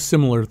to do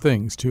similar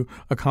things, to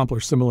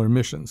accomplish similar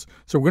missions.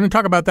 So we're going to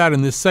talk about that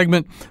in this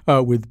segment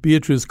with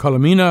Beatriz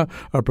Colomina,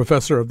 a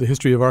professor of the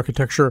history of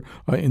architecture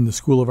in the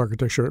School of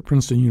Architecture at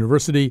Princeton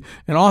University,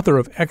 and author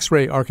of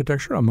X-Ray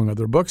Architecture, among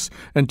other books.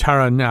 And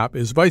Tara Knapp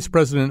is vice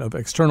president of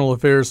external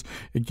affairs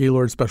at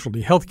Gaylord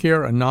Specialty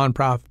Healthcare, a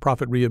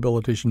non-profit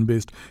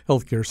rehabilitation-based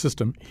healthcare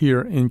system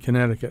here in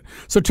Connecticut.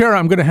 So Tara,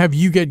 I'm going to have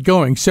you get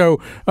going. So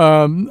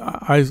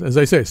as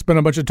I say, spent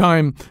a bunch of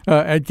time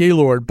at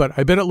Gaylord, but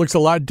I bet it looks a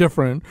lot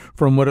different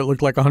from what it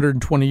looked like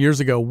 120 years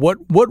ago. What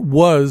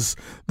was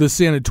the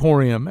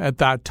sanatorium at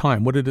that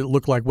time? What did it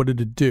look like? What did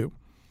it do?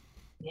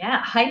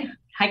 Yeah. Hi,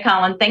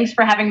 Colin. Thanks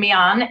for having me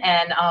on.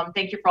 And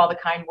thank you for all the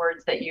kind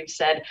words that you've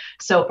said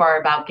so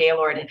far about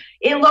Gaylord.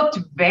 It looked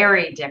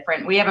very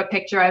different. I have a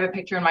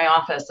picture in my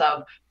office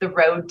of the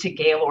road to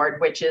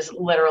Gaylord, which is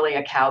literally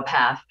a cow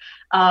path.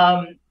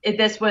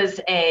 This was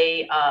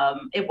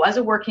it was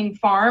a working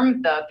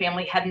farm. The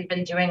family hadn't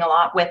been doing a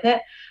lot with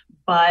it,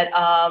 but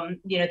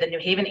the New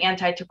Haven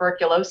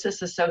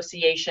Anti-Tuberculosis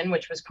Association,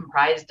 which was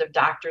comprised of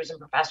doctors and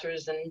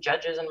professors and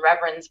judges and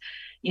reverends,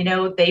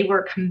 they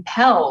were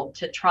compelled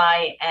to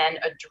try and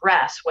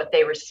address what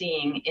they were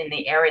seeing in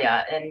the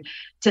area. And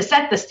to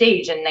set the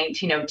stage in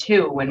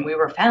 1902, when we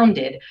were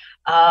founded,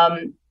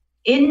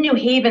 in New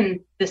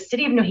Haven, the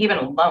city of New Haven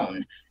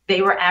alone,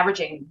 they were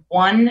averaging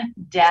 1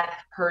 death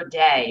per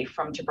day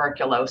from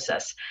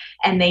tuberculosis.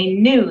 And they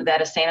knew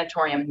that a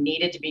sanatorium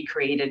needed to be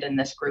created, and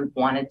this group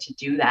wanted to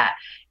do that.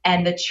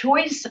 And the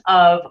choice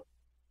of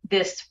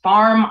this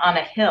farm on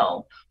a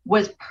hill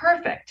was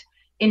perfect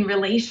in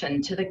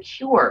relation to the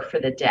cure for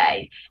the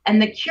day.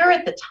 And the cure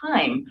at the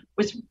time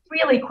was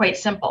really quite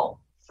simple: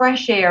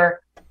 fresh air,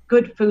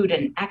 good food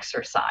and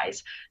exercise.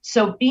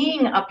 So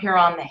being up here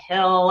on the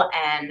hill,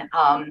 and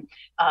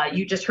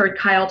you just heard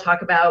Kyle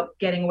talk about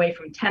getting away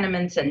from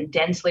tenements and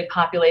densely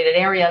populated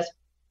areas.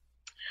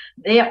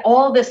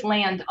 All this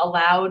land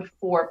allowed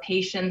for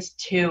patients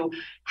to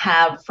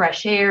have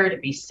fresh air, to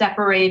be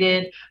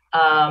separated,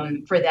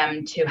 for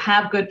them to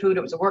have good food.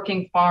 It was a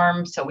working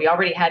farm, so we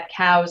already had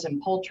cows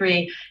and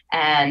poultry,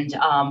 and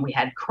we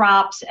had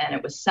crops, and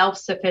it was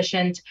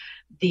self-sufficient.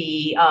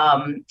 The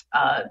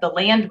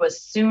land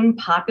was soon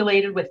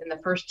populated within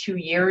the first 2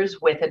 years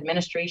with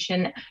administration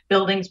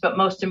buildings, but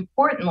most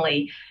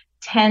importantly,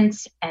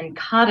 tents and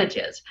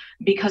cottages,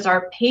 because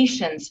our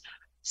patients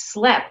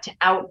slept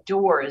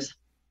outdoors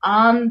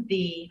on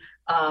the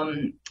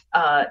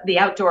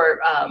outdoor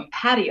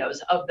patios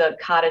of the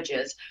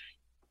cottages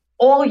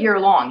all year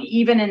long,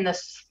 even in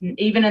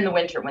the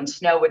winter when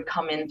snow would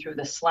come in through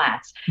the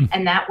slats.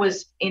 And that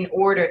was in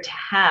order to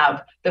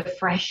have the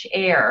fresh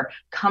air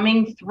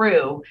coming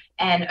through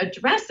and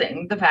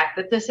addressing the fact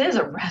that this is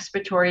a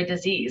respiratory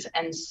disease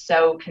and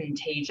so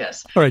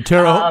contagious. All right,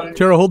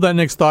 Tara, hold that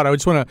next thought. I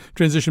just want to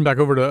transition back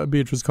over to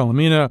Beatriz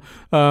Colomina.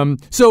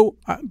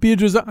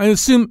 Beatriz, I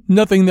assume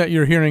nothing that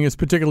you're hearing is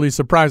particularly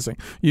surprising.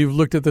 You've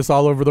looked at this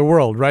all over the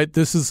world, right?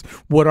 This is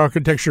what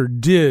architecture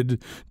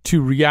did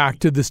to react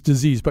to this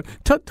disease. But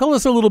tell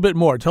us a little bit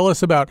more. Tell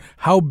us about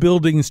how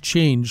buildings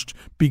changed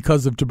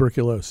because of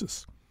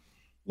tuberculosis.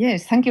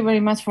 Yes, thank you very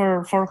much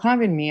for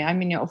having me. I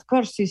mean, of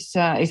course, it's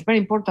very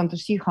important to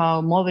see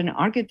how modern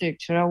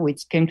architecture,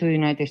 which came to the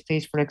United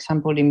States, for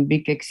example, in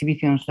big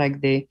exhibitions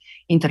like the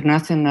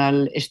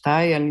International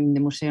Style in the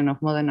Museum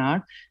of Modern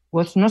Art,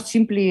 was not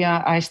simply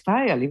a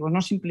style. It was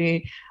not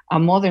simply a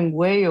modern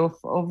way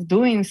of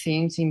doing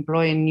things,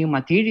 employing new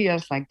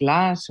materials like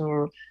glass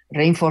or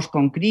reinforced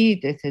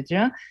concrete,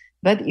 etc.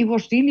 But it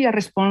was really a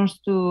response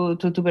to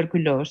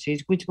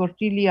tuberculosis, which was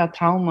really a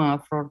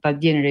trauma for that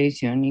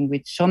generation, in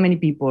which so many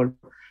people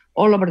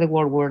all over the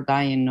world were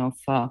dying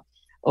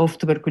of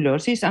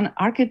tuberculosis. And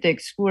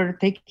architects were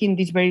taking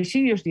this very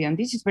seriously. And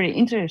this is very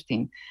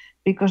interesting,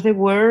 because there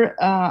were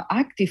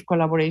active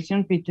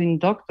collaborations between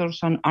doctors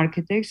and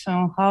architects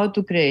on how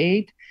to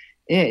create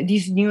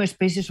these new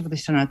spaces of the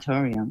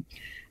sanatorium.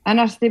 And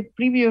as the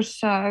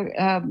previous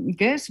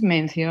guest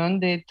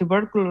mentioned, the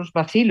tuberculous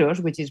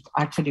bacillus, which is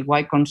actually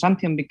why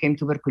consumption became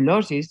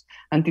tuberculosis,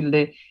 until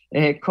the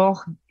Koch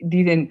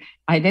didn't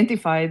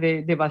identify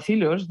the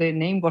bacillus, the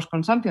name was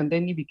consumption,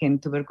 then it became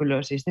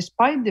tuberculosis.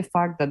 Despite the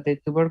fact that the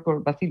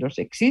tuberculous bacillus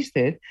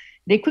existed,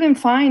 they couldn't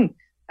find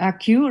a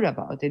cure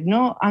about it.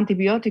 No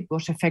antibiotic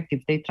was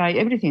effective. They tried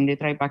everything. They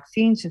tried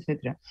vaccines,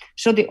 etc.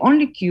 So the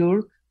only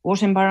cure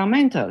was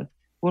environmental,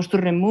 was to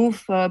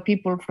remove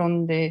people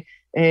from the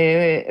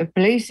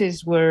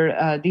places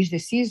where this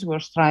disease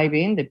was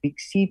thriving, the big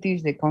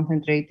cities, the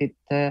concentrated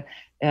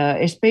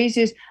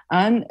spaces,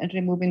 and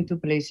removing to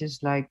places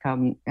like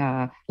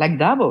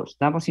Davos.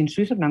 Davos in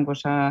Switzerland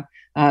was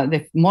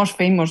the most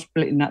famous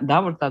place.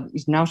 Davos, that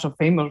is now so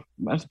famous,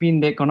 has been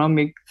the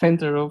economic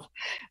center of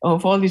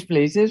all these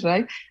places,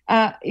 right?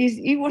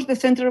 It was the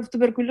center of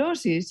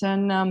tuberculosis,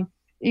 and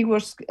it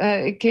was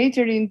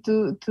catering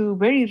to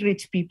very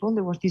rich people.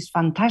 There was these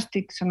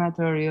fantastic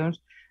sanatoriums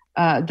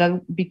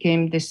that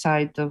became the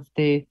site of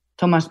the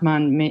Thomas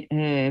Mann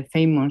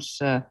famous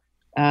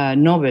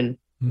novel,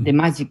 The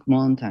Magic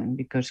Mountain,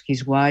 because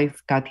his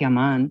wife, Katia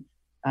Mann,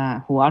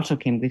 who also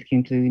came with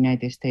him to the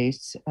United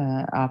States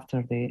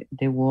after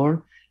the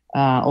war,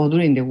 or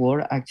during the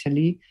war,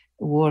 actually,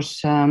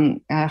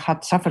 had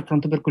suffered from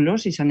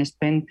tuberculosis and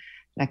spent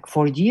like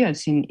 4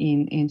 years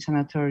in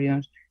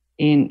sanatoriums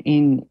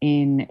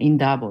in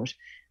Davos.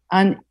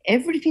 And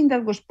everything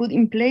that was put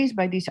in place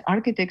by these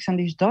architects and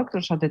these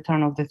doctors at the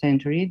turn of the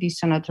century, these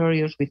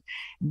sanatoriums with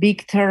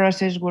big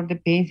terraces where the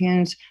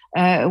patients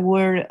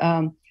were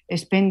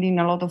spending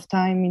a lot of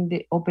time in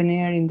the open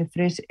air, in the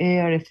fresh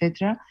air,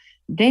 etc.,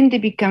 then they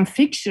become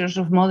fixtures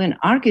of modern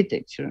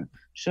architecture.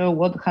 So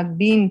what had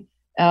been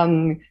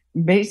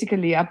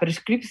basically a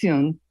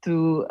prescription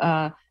to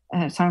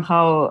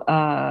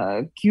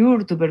somehow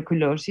cure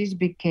tuberculosis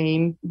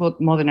became what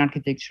modern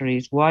architecture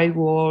is: white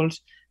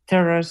walls,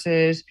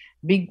 terraces,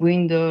 big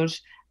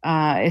windows,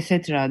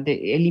 etc.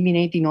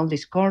 Eliminating all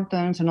these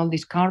curtains and all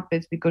these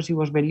carpets, because it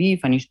was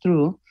believed, and it's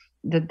true,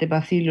 that the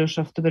bacillus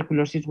of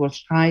tuberculosis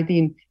was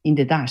hiding in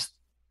the dust.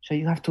 So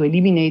you have to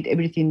eliminate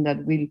everything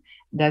that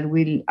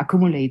will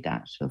accumulate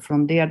dust. So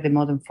from there, the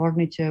modern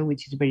furniture,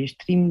 which is very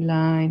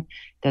streamlined,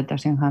 that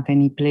doesn't have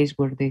any place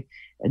where the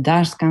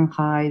dust can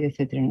hide,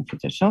 etc.,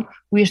 etc. So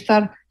we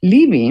start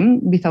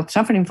living without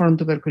suffering from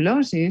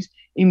tuberculosis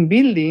in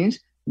buildings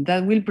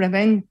that will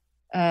prevent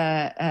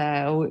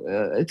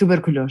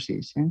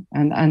tuberculosis,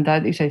 and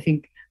that is, I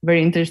think,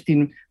 very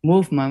interesting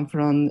movement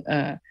from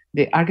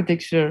the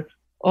architecture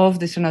of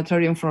the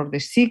sanatorium for the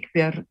sick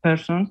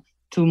person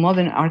to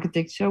modern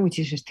architecture, which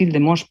is still the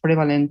most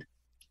prevalent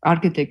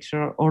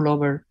architecture all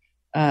over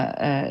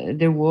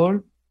the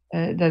world,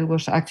 that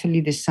was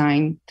actually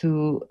designed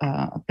to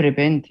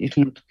prevent, if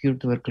not to cure,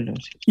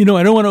 tuberculosis. I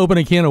don't want to open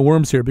a can of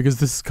worms here because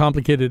this is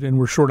complicated and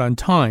we're short on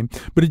time,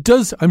 but it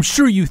does, I'm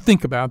sure you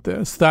think about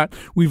this, that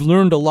we've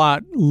learned a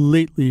lot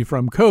lately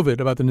from COVID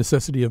about the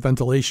necessity of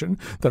ventilation,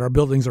 that our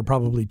buildings are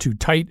probably too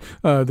tight,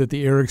 that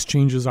the air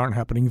exchanges aren't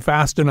happening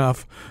fast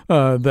enough,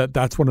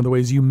 that's one of the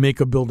ways you make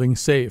a building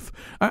safe.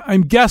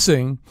 I'm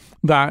guessing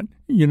that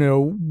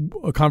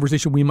a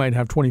conversation we might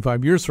have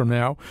 25 years from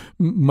now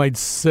might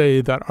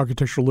say that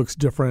architecture looks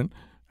different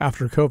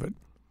after COVID.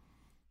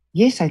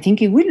 Yes, I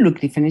think it will look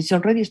different. It's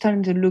already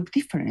starting to look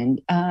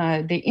different.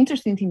 The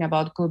interesting thing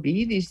about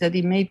COVID is that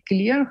it made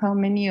clear how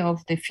many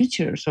of the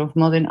features of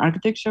modern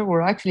architecture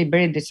were actually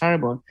very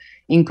desirable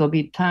in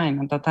COVID time,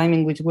 at the time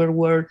in which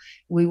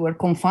we were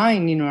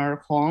confined in our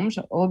homes.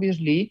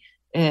 Obviously,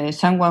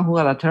 someone who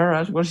had a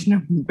terrace was in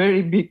a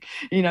very big,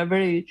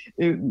 very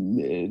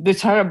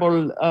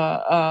desirable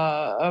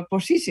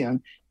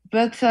position.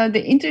 But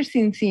the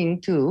interesting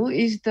thing too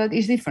is that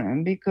it's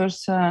different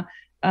because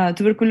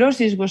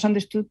tuberculosis was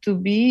understood to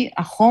be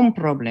a home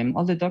problem.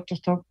 All the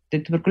doctors thought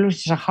that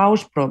tuberculosis is a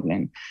house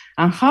problem.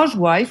 And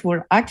housewives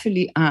were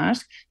actually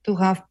asked to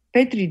have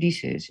Petri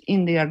dishes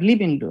in their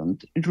living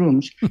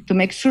rooms to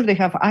make sure they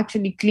have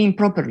actually cleaned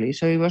properly.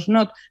 So it was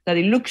not that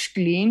it looks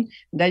clean,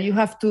 that you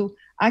have to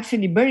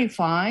actually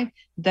verify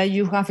that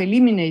you have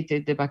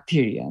eliminated the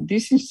bacteria.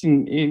 This is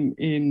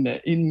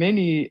in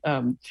many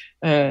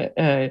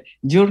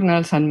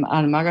journals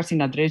and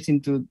magazine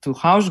addressing to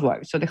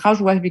housewives. So the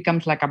housewife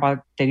becomes like a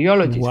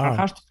bacteriologist. Wow, Her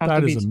house has that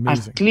to be is as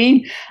amazing.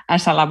 clean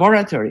as a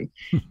laboratory.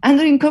 And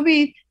during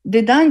COVID,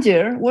 the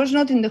danger was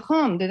not in the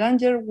home. The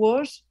danger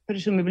was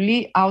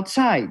presumably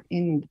outside,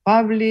 in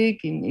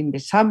public, in the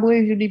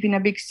subway if you live in a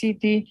big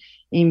city,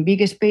 in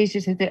big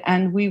spaces,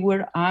 and we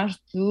were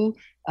asked to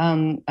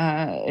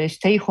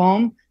stay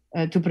home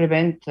to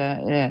prevent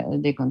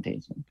the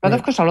contagion. But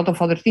of course, a lot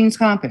of other things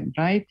happen,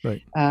 right?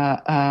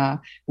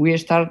 We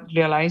start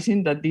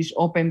realizing that these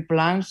open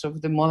plans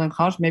of the modern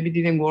house maybe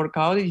didn't work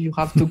out. If you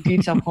have two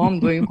kids at home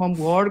doing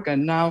homework,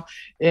 and now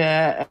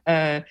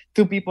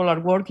two people are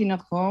working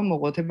at home, or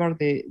whatever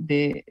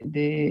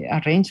the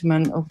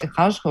arrangement of the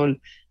household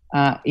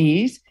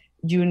is,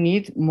 you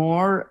need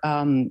more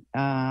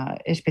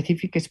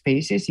specific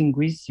spaces in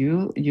which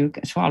you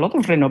so a lot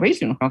of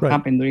renovation has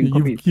happened during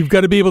COVID. You've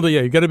got to be able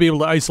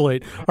to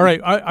isolate. All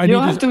right, I you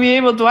need have to be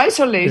able to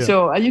isolate. Yeah.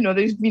 So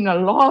there's been a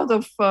lot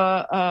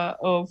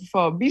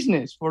of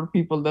business for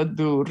people that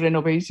do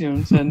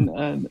renovations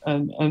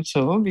and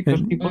so,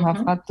 because people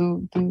have had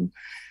to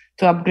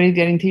upgrade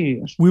their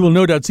interiors. We will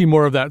no doubt see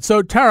more of that.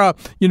 So, Tara,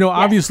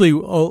 obviously a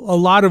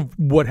lot of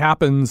what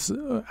happens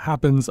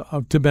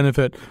to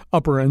benefit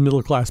upper and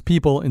middle class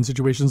people in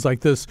situations like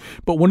this.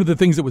 But one of the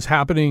things that was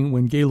happening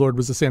when Gaylord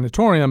was a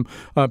sanatorium,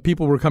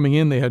 people were coming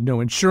in, they had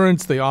no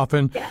insurance. They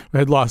often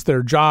had lost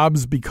their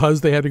jobs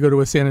because they had to go to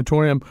a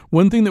sanatorium.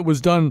 One thing that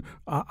was done,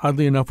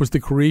 oddly enough, was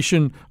the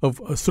creation of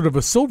a sort of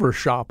a silver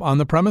shop on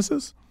the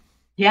premises.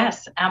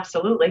 Yes,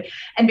 absolutely.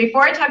 And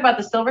before I talk about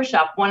the silver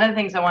shop, one of the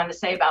things I wanted to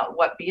say about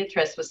what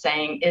Beatrice was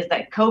saying is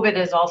that COVID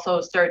has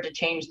also started to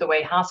change the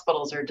way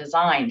hospitals are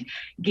designed.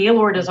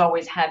 Gaylord has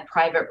always had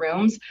private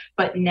rooms,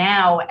 but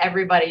now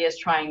everybody is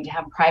trying to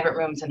have private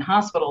rooms in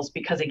hospitals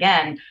because,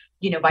 again,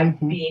 by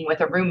being with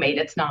a roommate,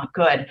 it's not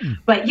good.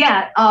 But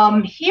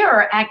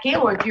here at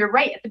Gaylord, you're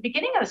right. At the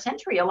beginning of the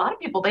century, a lot of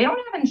people, they don't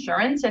have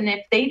insurance. And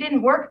if they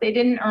didn't work, they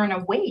didn't earn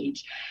a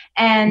wage.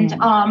 And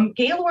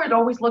Gaylord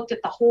always looked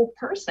at the whole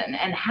person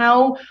and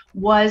how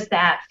was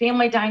that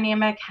family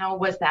dynamic? How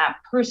was that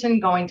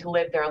person going to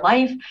live their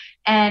life?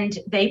 And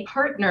they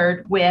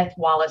partnered with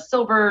Wallace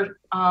Silver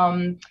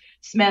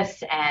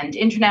Smiths and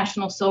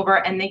International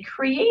Silver, and they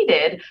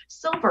created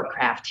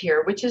Silvercraft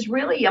here, which is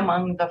really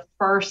among the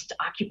first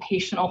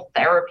occupational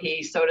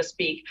therapy, so to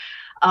speak,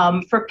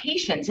 for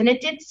patients. And it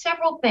did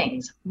several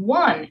things.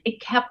 One, it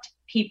kept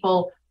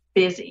people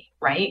busy,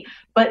 right?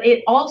 But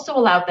it also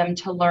allowed them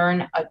to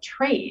learn a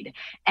trade.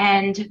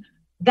 And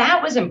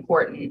that was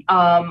important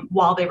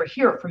while they were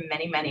here for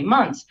many, many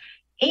months.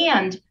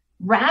 And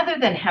rather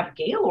than have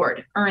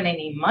Gaylord earn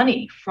any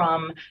money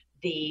from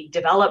the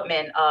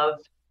development of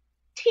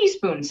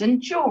teaspoons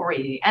and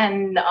jewelry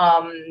and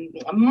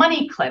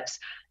money clips,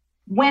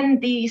 when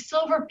the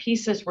silver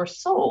pieces were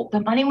sold, the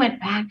money went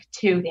back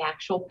to the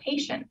actual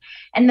patient.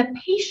 And the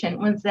patient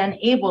was then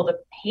able to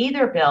pay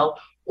their bill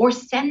or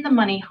send the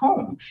money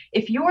home.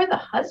 If you're the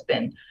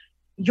husband,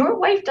 your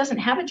wife doesn't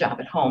have a job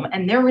at home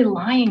and they're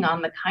relying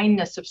on the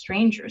kindness of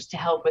strangers to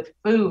help with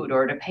food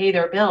or to pay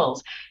their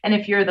bills. And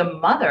if you're the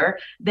mother,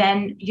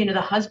 then,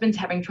 the husband's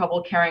having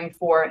trouble caring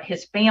for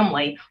his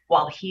family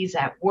while he's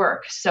at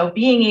work. So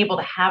being able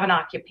to have an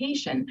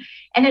occupation,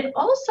 and it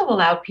also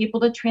allowed people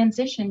to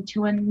transition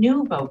to a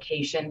new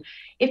vocation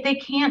if they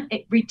can't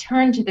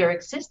return to their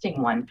existing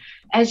one.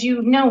 As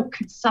you know,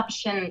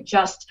 consumption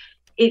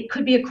it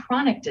could be a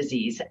chronic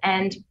disease.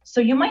 And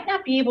so you might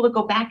not be able to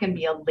go back and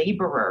be a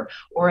laborer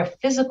or a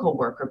physical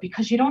worker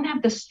because you don't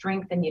have the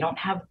strength and you don't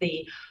have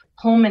the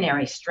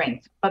pulmonary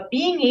strength, but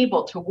being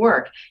able to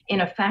work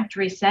in a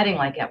factory setting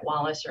like at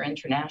Wallace or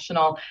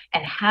International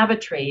and have a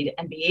trade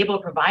and be able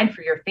to provide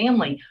for your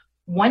family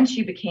once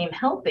you became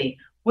healthy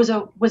was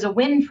a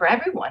win for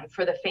everyone,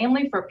 for the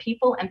family, for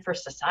people, and for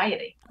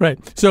society. Right.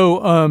 So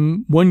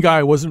one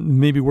guy wasn't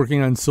maybe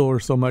working on Silver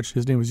so much.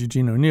 His name was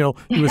Eugene O'Neill.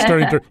 He was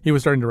starting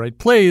to write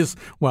plays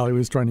while he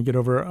was trying to get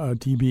over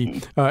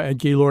TB at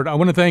Gaylord. I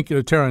want to thank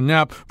Tara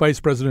Knapp, Vice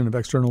President of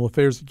External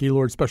Affairs at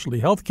Gaylord Specialty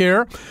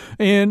Healthcare,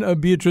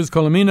 and Beatriz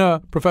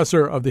Colomina,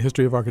 Professor of the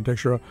History of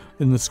Architecture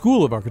in the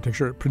School of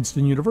Architecture at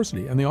Princeton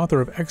University and the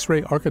author of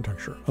X-Ray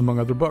Architecture, among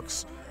other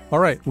books. All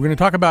right, we're going to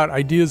talk about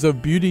ideas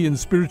of beauty and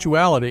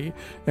spirituality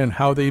and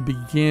how they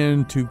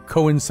began to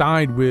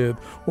coincide with,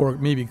 or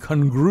maybe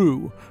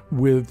congrue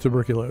with,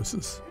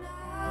 tuberculosis.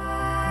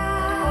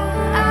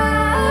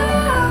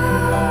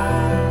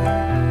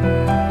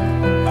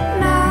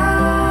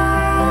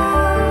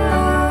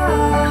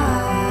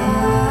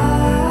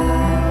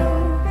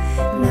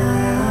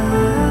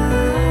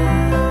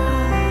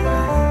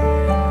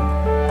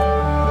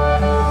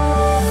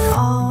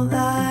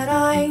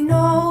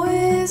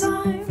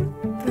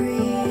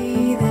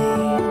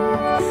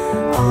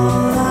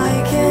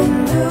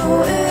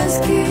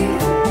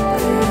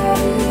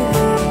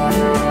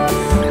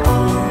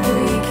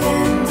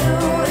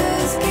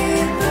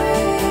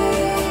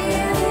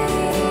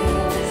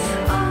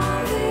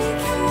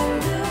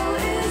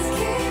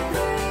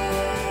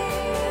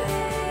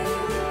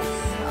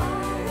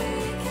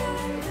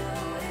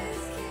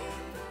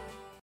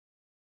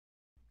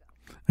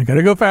 I got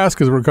to go fast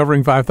because we're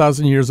covering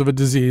 5,000 years of a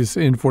disease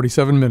in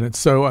 47 minutes.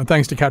 So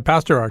thanks to Kat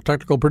Pastor, our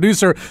technical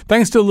producer.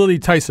 Thanks to Lily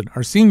Tyson,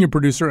 our senior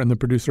producer and the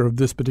producer of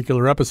this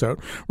particular episode.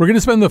 We're going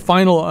to spend the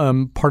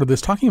final part of this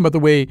talking about the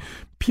way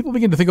people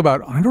begin to think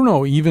about, I don't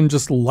know, even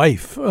just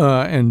life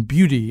and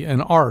beauty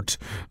and art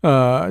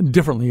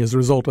differently as a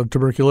result of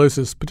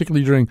tuberculosis,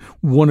 particularly during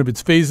one of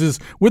its phases.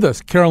 With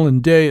us,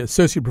 Carolyn Day,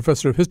 Associate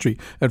Professor of History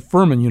at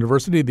Furman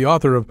University, the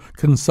author of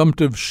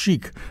Consumptive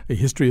Chic, A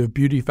History of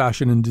Beauty,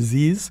 Fashion, and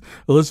Disease.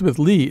 Elizabeth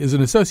Lee is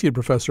an Associate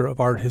Professor of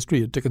Art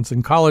History at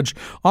Dickinson College,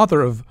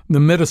 author of The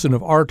Medicine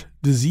of Art,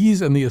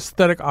 Disease, and the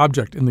Aesthetic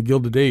Object in the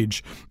Gilded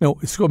Age.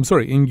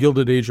 In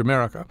Gilded Age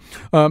America.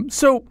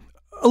 So,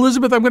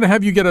 Elizabeth, I'm going to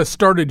have you get us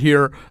started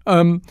here.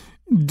 During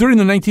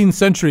the 19th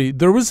century,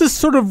 there was this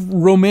sort of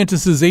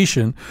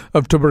romanticization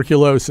of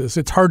tuberculosis.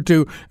 It's hard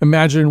to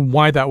imagine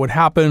why that would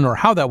happen or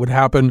how that would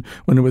happen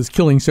when it was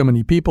killing so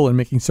many people and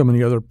making so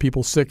many other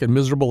people sick and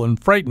miserable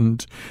and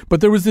frightened.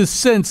 But there was this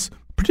sense,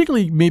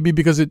 particularly maybe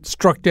because it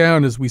struck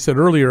down, as we said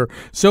earlier,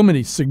 so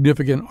many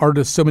significant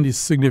artists, so many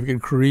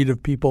significant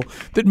creative people,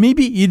 that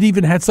maybe it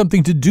even had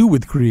something to do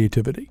with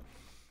creativity.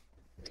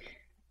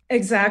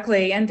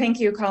 Exactly. And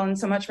thank you, Colin,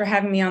 so much for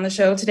having me on the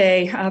show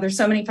today. There's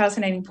so many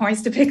fascinating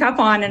points to pick up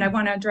on, and I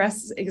want to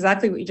address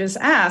exactly what you just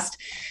asked.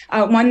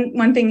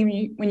 One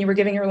thing, when you were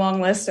giving your long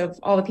list of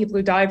all the people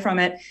who died from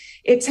it,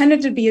 it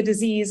tended to be a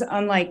disease,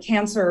 unlike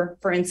cancer,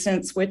 for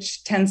instance,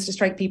 which tends to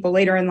strike people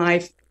later in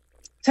life,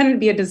 tended to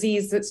be a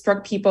disease that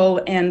struck people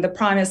in the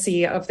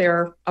primacy of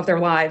their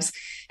lives.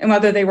 And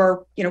whether they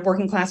were,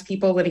 working class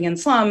people living in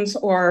slums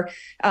or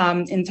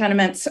in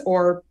tenements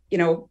or,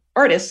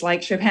 artists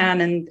like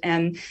Chopin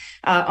and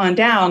on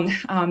down,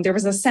 there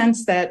was a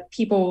sense that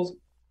people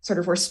sort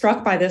of were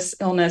struck by this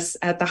illness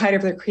at the height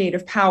of their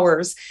creative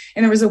powers.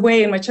 And there was a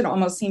way in which it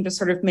almost seemed to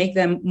sort of make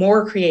them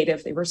more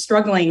creative. They were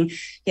struggling,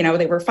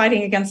 they were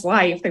fighting against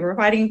life. They were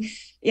fighting,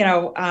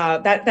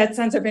 that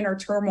sense of inner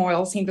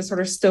turmoil seemed to sort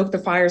of stoke the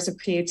fires of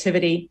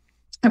creativity.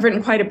 I've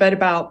written quite a bit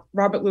about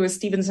Robert Louis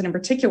Stevenson in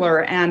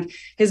particular and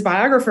his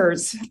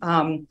biographers,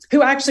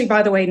 who actually,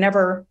 by the way,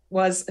 never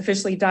was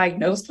officially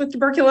diagnosed with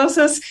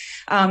tuberculosis,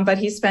 but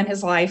he spent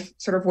his life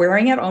sort of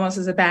wearing it almost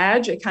as a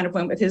badge. It kind of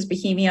went with his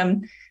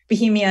bohemian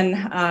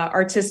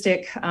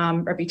artistic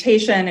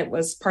reputation. It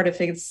was part of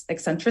his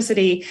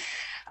eccentricity.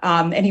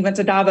 And he went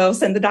to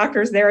Davos, and the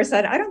doctors there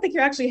said, "I don't think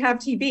you actually have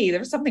TB.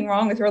 There's something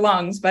wrong with your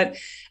lungs." But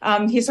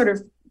he sort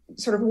of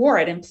wore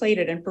it and played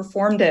it and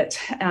performed it.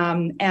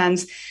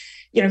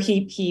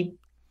 He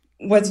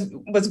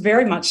was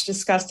very much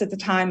discussed at the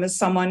time as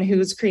someone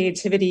whose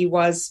creativity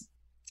was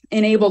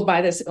enabled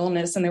by this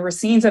illness. And there were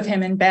scenes of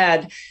him in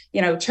bed,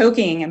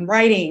 choking and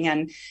writing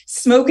and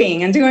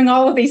smoking and doing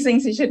all of these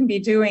things he shouldn't be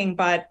doing,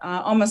 but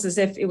almost as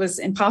if it was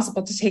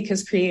impossible to take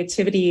his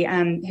creativity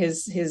and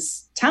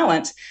his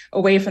talent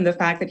away from the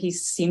fact that he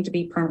seemed to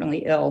be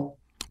permanently ill.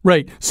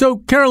 Right. So,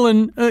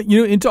 Carolyn,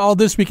 into all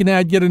this, we can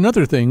add yet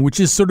another thing, which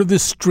is sort of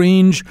this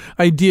strange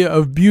idea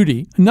of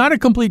beauty, not a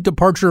complete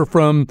departure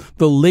from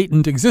the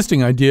latent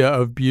existing idea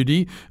of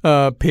beauty,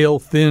 pale,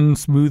 thin,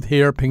 smooth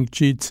hair, pink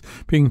cheeks.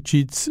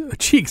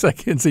 I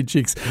can't say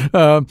cheeks.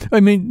 Some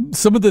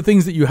of the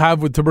things that you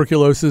have with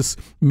tuberculosis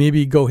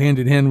maybe go hand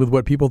in hand with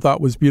what people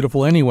thought was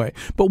beautiful anyway.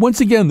 But once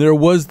again, there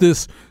was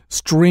this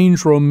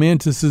strange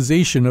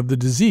romanticization of the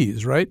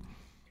disease, right?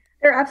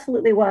 There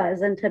absolutely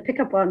was. And to pick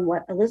up on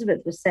what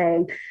Elizabeth was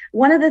saying,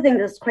 one of the things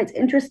that's quite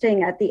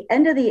interesting at the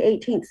end of the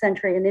 18th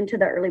century and into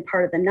the early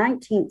part of the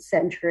 19th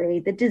century,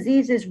 the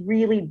disease is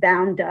really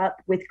bound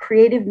up with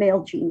creative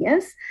male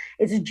genius.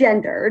 It's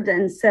gendered.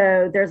 And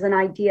so there's an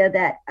idea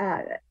that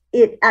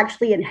it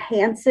actually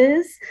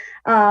enhances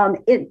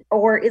it,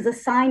 or is a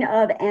sign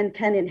of and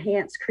can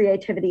enhance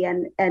creativity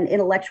and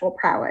intellectual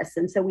prowess.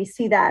 And so we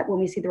see that when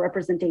we see the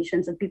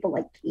representations of people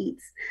like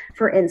Keats,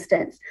 for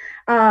instance,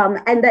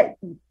 and that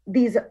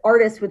these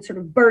artists would sort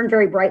of burn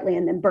very brightly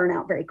and then burn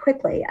out very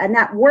quickly. And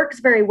that works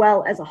very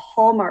well as a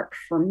hallmark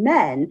for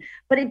men,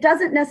 but it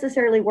doesn't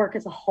necessarily work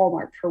as a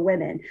hallmark for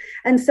women.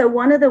 And so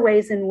one of the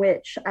ways in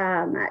which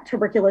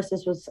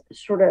tuberculosis was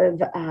sort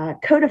of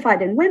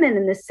codified in women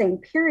in this same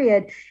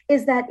period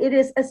is that it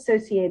is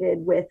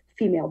associated with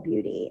female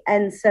beauty.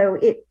 And so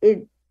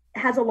it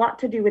has a lot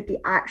to do with the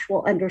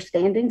actual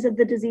understandings of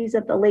the disease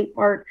of the late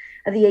part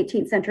of the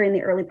 18th century and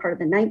the early part of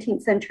the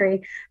 19th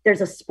century.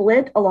 There's a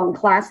split along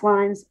class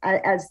lines,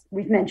 as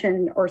we've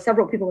mentioned, or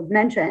several people have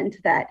mentioned,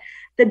 that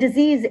the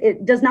disease,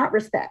 it does not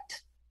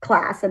respect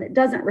class and it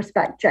doesn't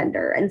respect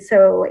gender. And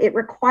so it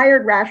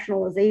required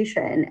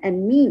rationalization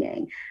and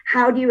meaning.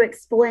 How do you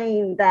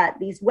explain that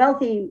these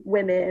wealthy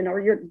women,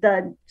 or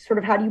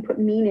how do you put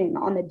meaning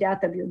on the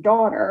death of your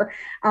daughter,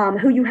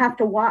 who you have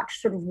to watch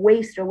sort of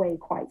waste away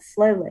quite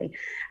slowly?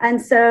 And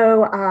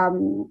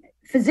so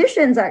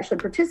physicians actually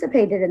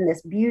participated in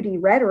this beauty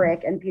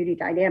rhetoric and beauty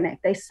dynamic.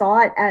 They saw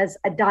it as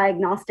a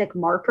diagnostic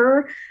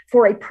marker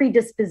for a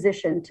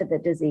predisposition to the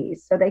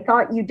disease. So they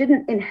thought you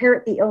didn't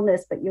inherit the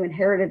illness, but you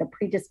inherited a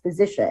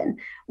predisposition,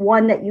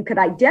 one that you could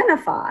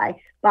identify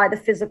by the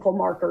physical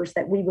markers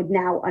that we would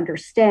now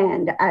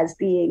understand as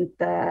being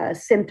the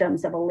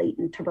symptoms of a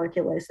latent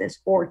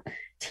tuberculosis or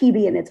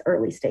TB in its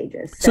early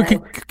stages. So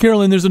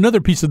Carolyn, there's another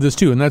piece of this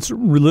too, and that's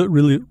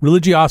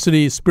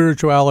religiosity,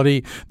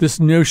 spirituality, this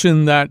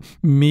notion that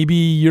maybe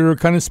you're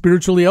kind of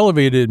spiritually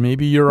elevated,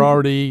 maybe you're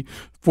already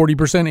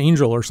 40%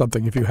 angel or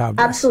something if you have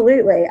this.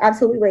 Absolutely.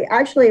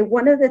 Actually,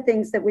 one of the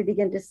things that we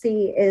begin to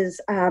see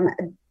is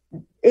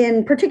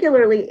in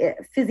particularly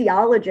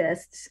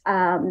physiologists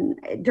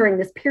during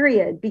this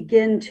period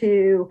begin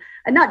to,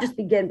 and not just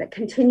begin, but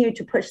continue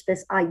to push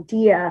this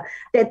idea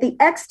that the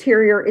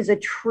exterior is a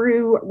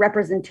true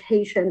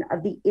representation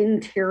of the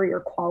interior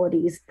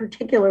qualities,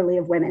 particularly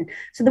of women.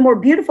 So the more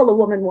beautiful a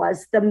woman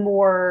was, the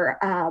more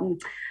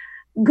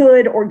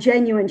good or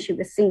genuine she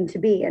was seen to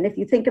be. And if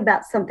you think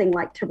about something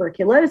like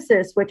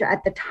tuberculosis, which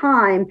at the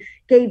time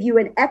gave you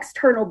an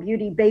external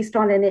beauty based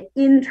on an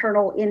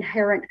internal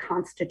inherent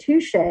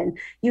constitution,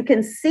 you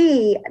can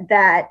see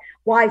that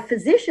why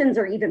physicians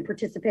are even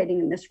participating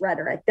in this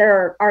rhetoric.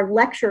 There are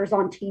lectures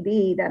on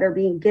TB that are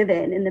being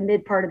given in the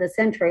mid part of the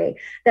century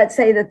that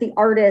say that the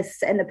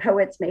artists and the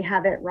poets may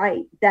have it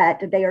right,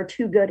 that they are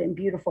too good and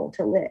beautiful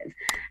to live.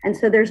 And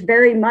so there's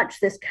very much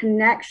this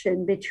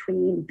connection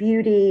between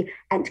beauty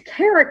and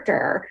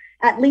character,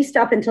 at least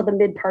up until the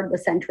mid part of the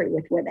century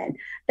with women.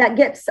 That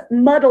gets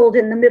muddled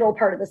in the middle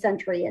part of the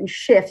century and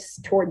shifts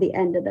toward the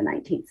end of the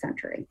 19th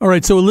century. All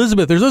right. So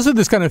Elizabeth, there's also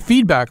this kind of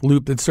feedback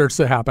loop that starts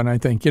to happen, I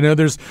think.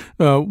 There's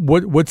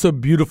what's a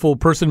beautiful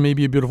person?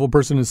 Maybe a beautiful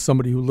person is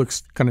somebody who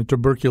looks kind of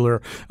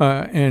tubercular.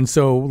 And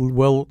so,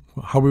 well,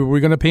 how are we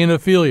going to paint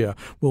Ophelia?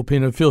 We'll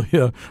paint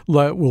Ophelia,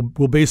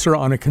 we'll base her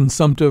on a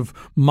consumptive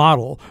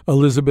model.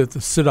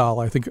 Elizabeth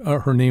Siddall, I think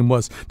her name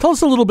was. Tell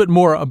us a little bit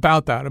more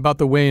about that, about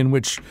the way in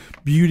which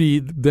beauty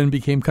then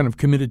became kind of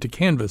committed to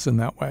canvas in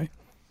that way.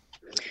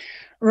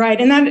 Right.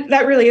 And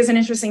that really is an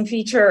interesting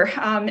feature.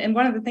 And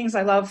one of the things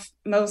I love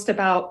most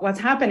about what's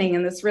happening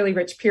in this really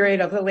rich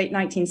period of the late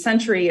 19th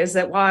century is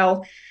that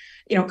while,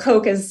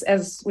 Koch,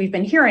 as we've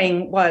been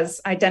hearing, was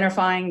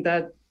identifying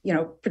the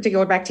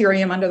particular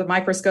bacterium under the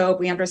microscope,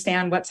 we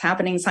understand what's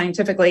happening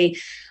scientifically.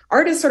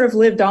 Artists sort of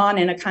lived on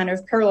in a kind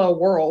of parallel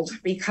world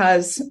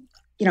because,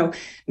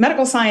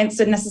 medical science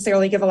didn't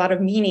necessarily give a lot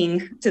of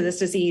meaning to this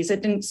disease.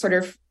 It didn't sort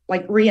of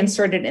like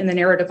reinsert it in the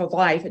narrative of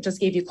life. It just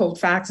gave you cold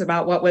facts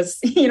about what was,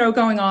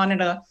 going on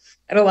at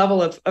a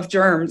level of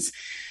germs.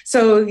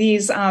 So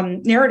these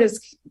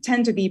narratives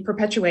tend to be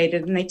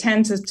perpetuated, and they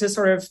tend to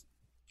sort of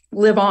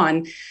live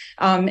on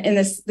in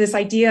this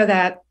idea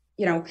that,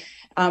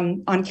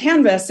 on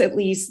canvas, at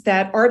least,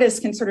 that artists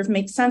can sort of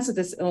make sense of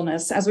this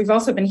illness. As we've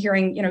also been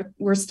hearing,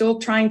 we're still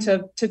trying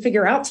to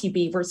figure out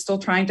TB. We're still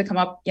trying to come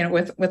up,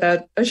 with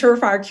a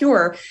surefire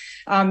cure.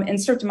 And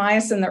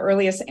streptomycin, the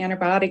earliest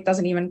antibiotic,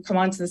 doesn't even come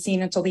onto the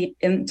scene until the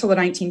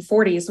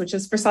 1940s, which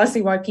is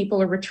precisely why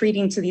people are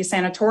retreating to these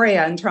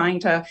sanatoria and trying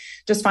to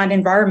just find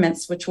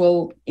environments which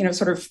will,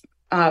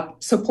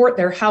 support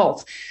their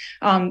health.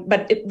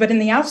 But in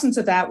the absence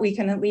of that, we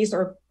can at least,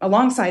 or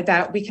alongside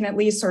that, we can at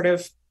least sort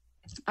of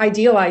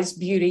idealize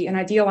beauty and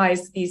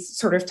idealize these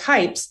sort of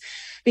types,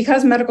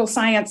 because medical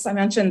science, I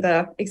mentioned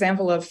the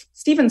example of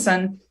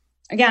Stevenson,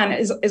 again,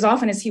 as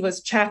often as he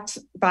was checked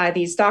by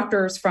these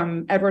doctors,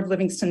 from Edward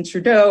Livingston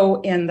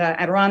Trudeau in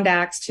the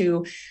Adirondacks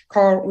to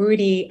Carl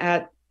Ruedi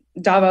at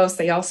Davos,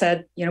 they all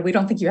said, we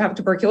don't think you have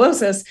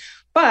tuberculosis,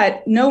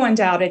 but no one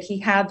doubted he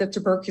had the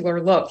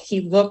tubercular look. He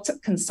looked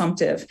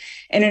consumptive.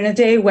 And in a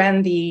day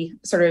when the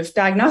sort of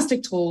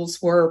diagnostic tools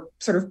were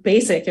sort of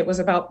basic, it was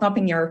about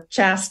thumping your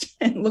chest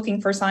and looking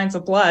for signs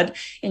of blood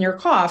in your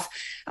cough.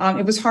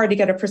 It was hard to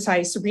get a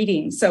precise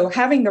reading. So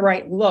having the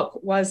right look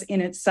was in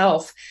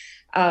itself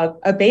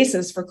a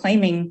basis for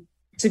claiming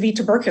to be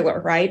tubercular,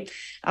 right?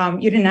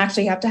 You didn't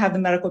actually have to have the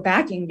medical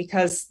backing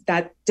because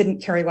that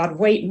didn't carry a lot of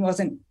weight and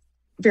wasn't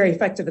very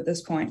effective at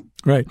this point.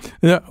 Right.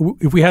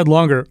 If we had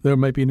longer, there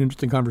might be an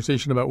interesting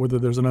conversation about whether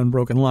there's an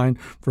unbroken line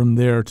from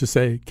there to,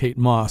 say, Kate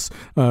Moss,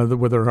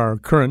 whether our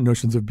current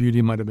notions of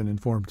beauty might have been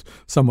informed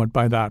somewhat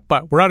by that.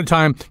 But we're out of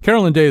time.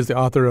 Carolyn Day is the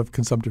author of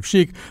Consumptive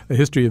Chic, A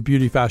History of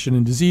Beauty, Fashion,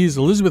 and Disease.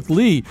 Elizabeth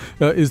Lee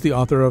is the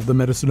author of The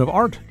Medicine of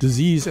Art,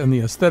 Disease, and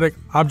the Aesthetic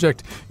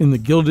Object in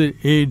Gilded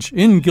Age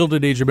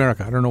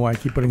America. I don't know why I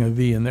keep putting a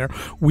V in there.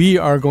 We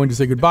are going to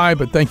say goodbye,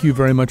 but thank you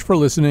very much for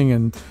listening,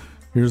 and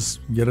here's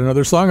yet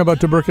another song about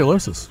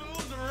tuberculosis.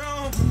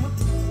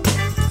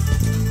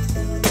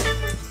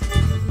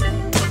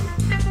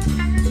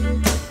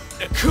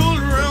 A cool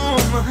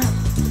room,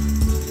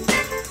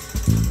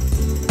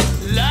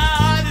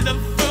 light up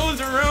fills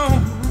the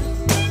room,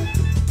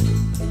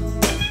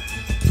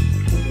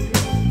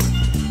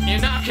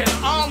 and I can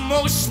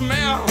almost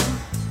smell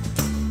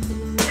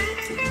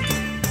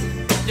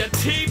your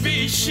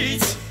TV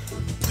sheets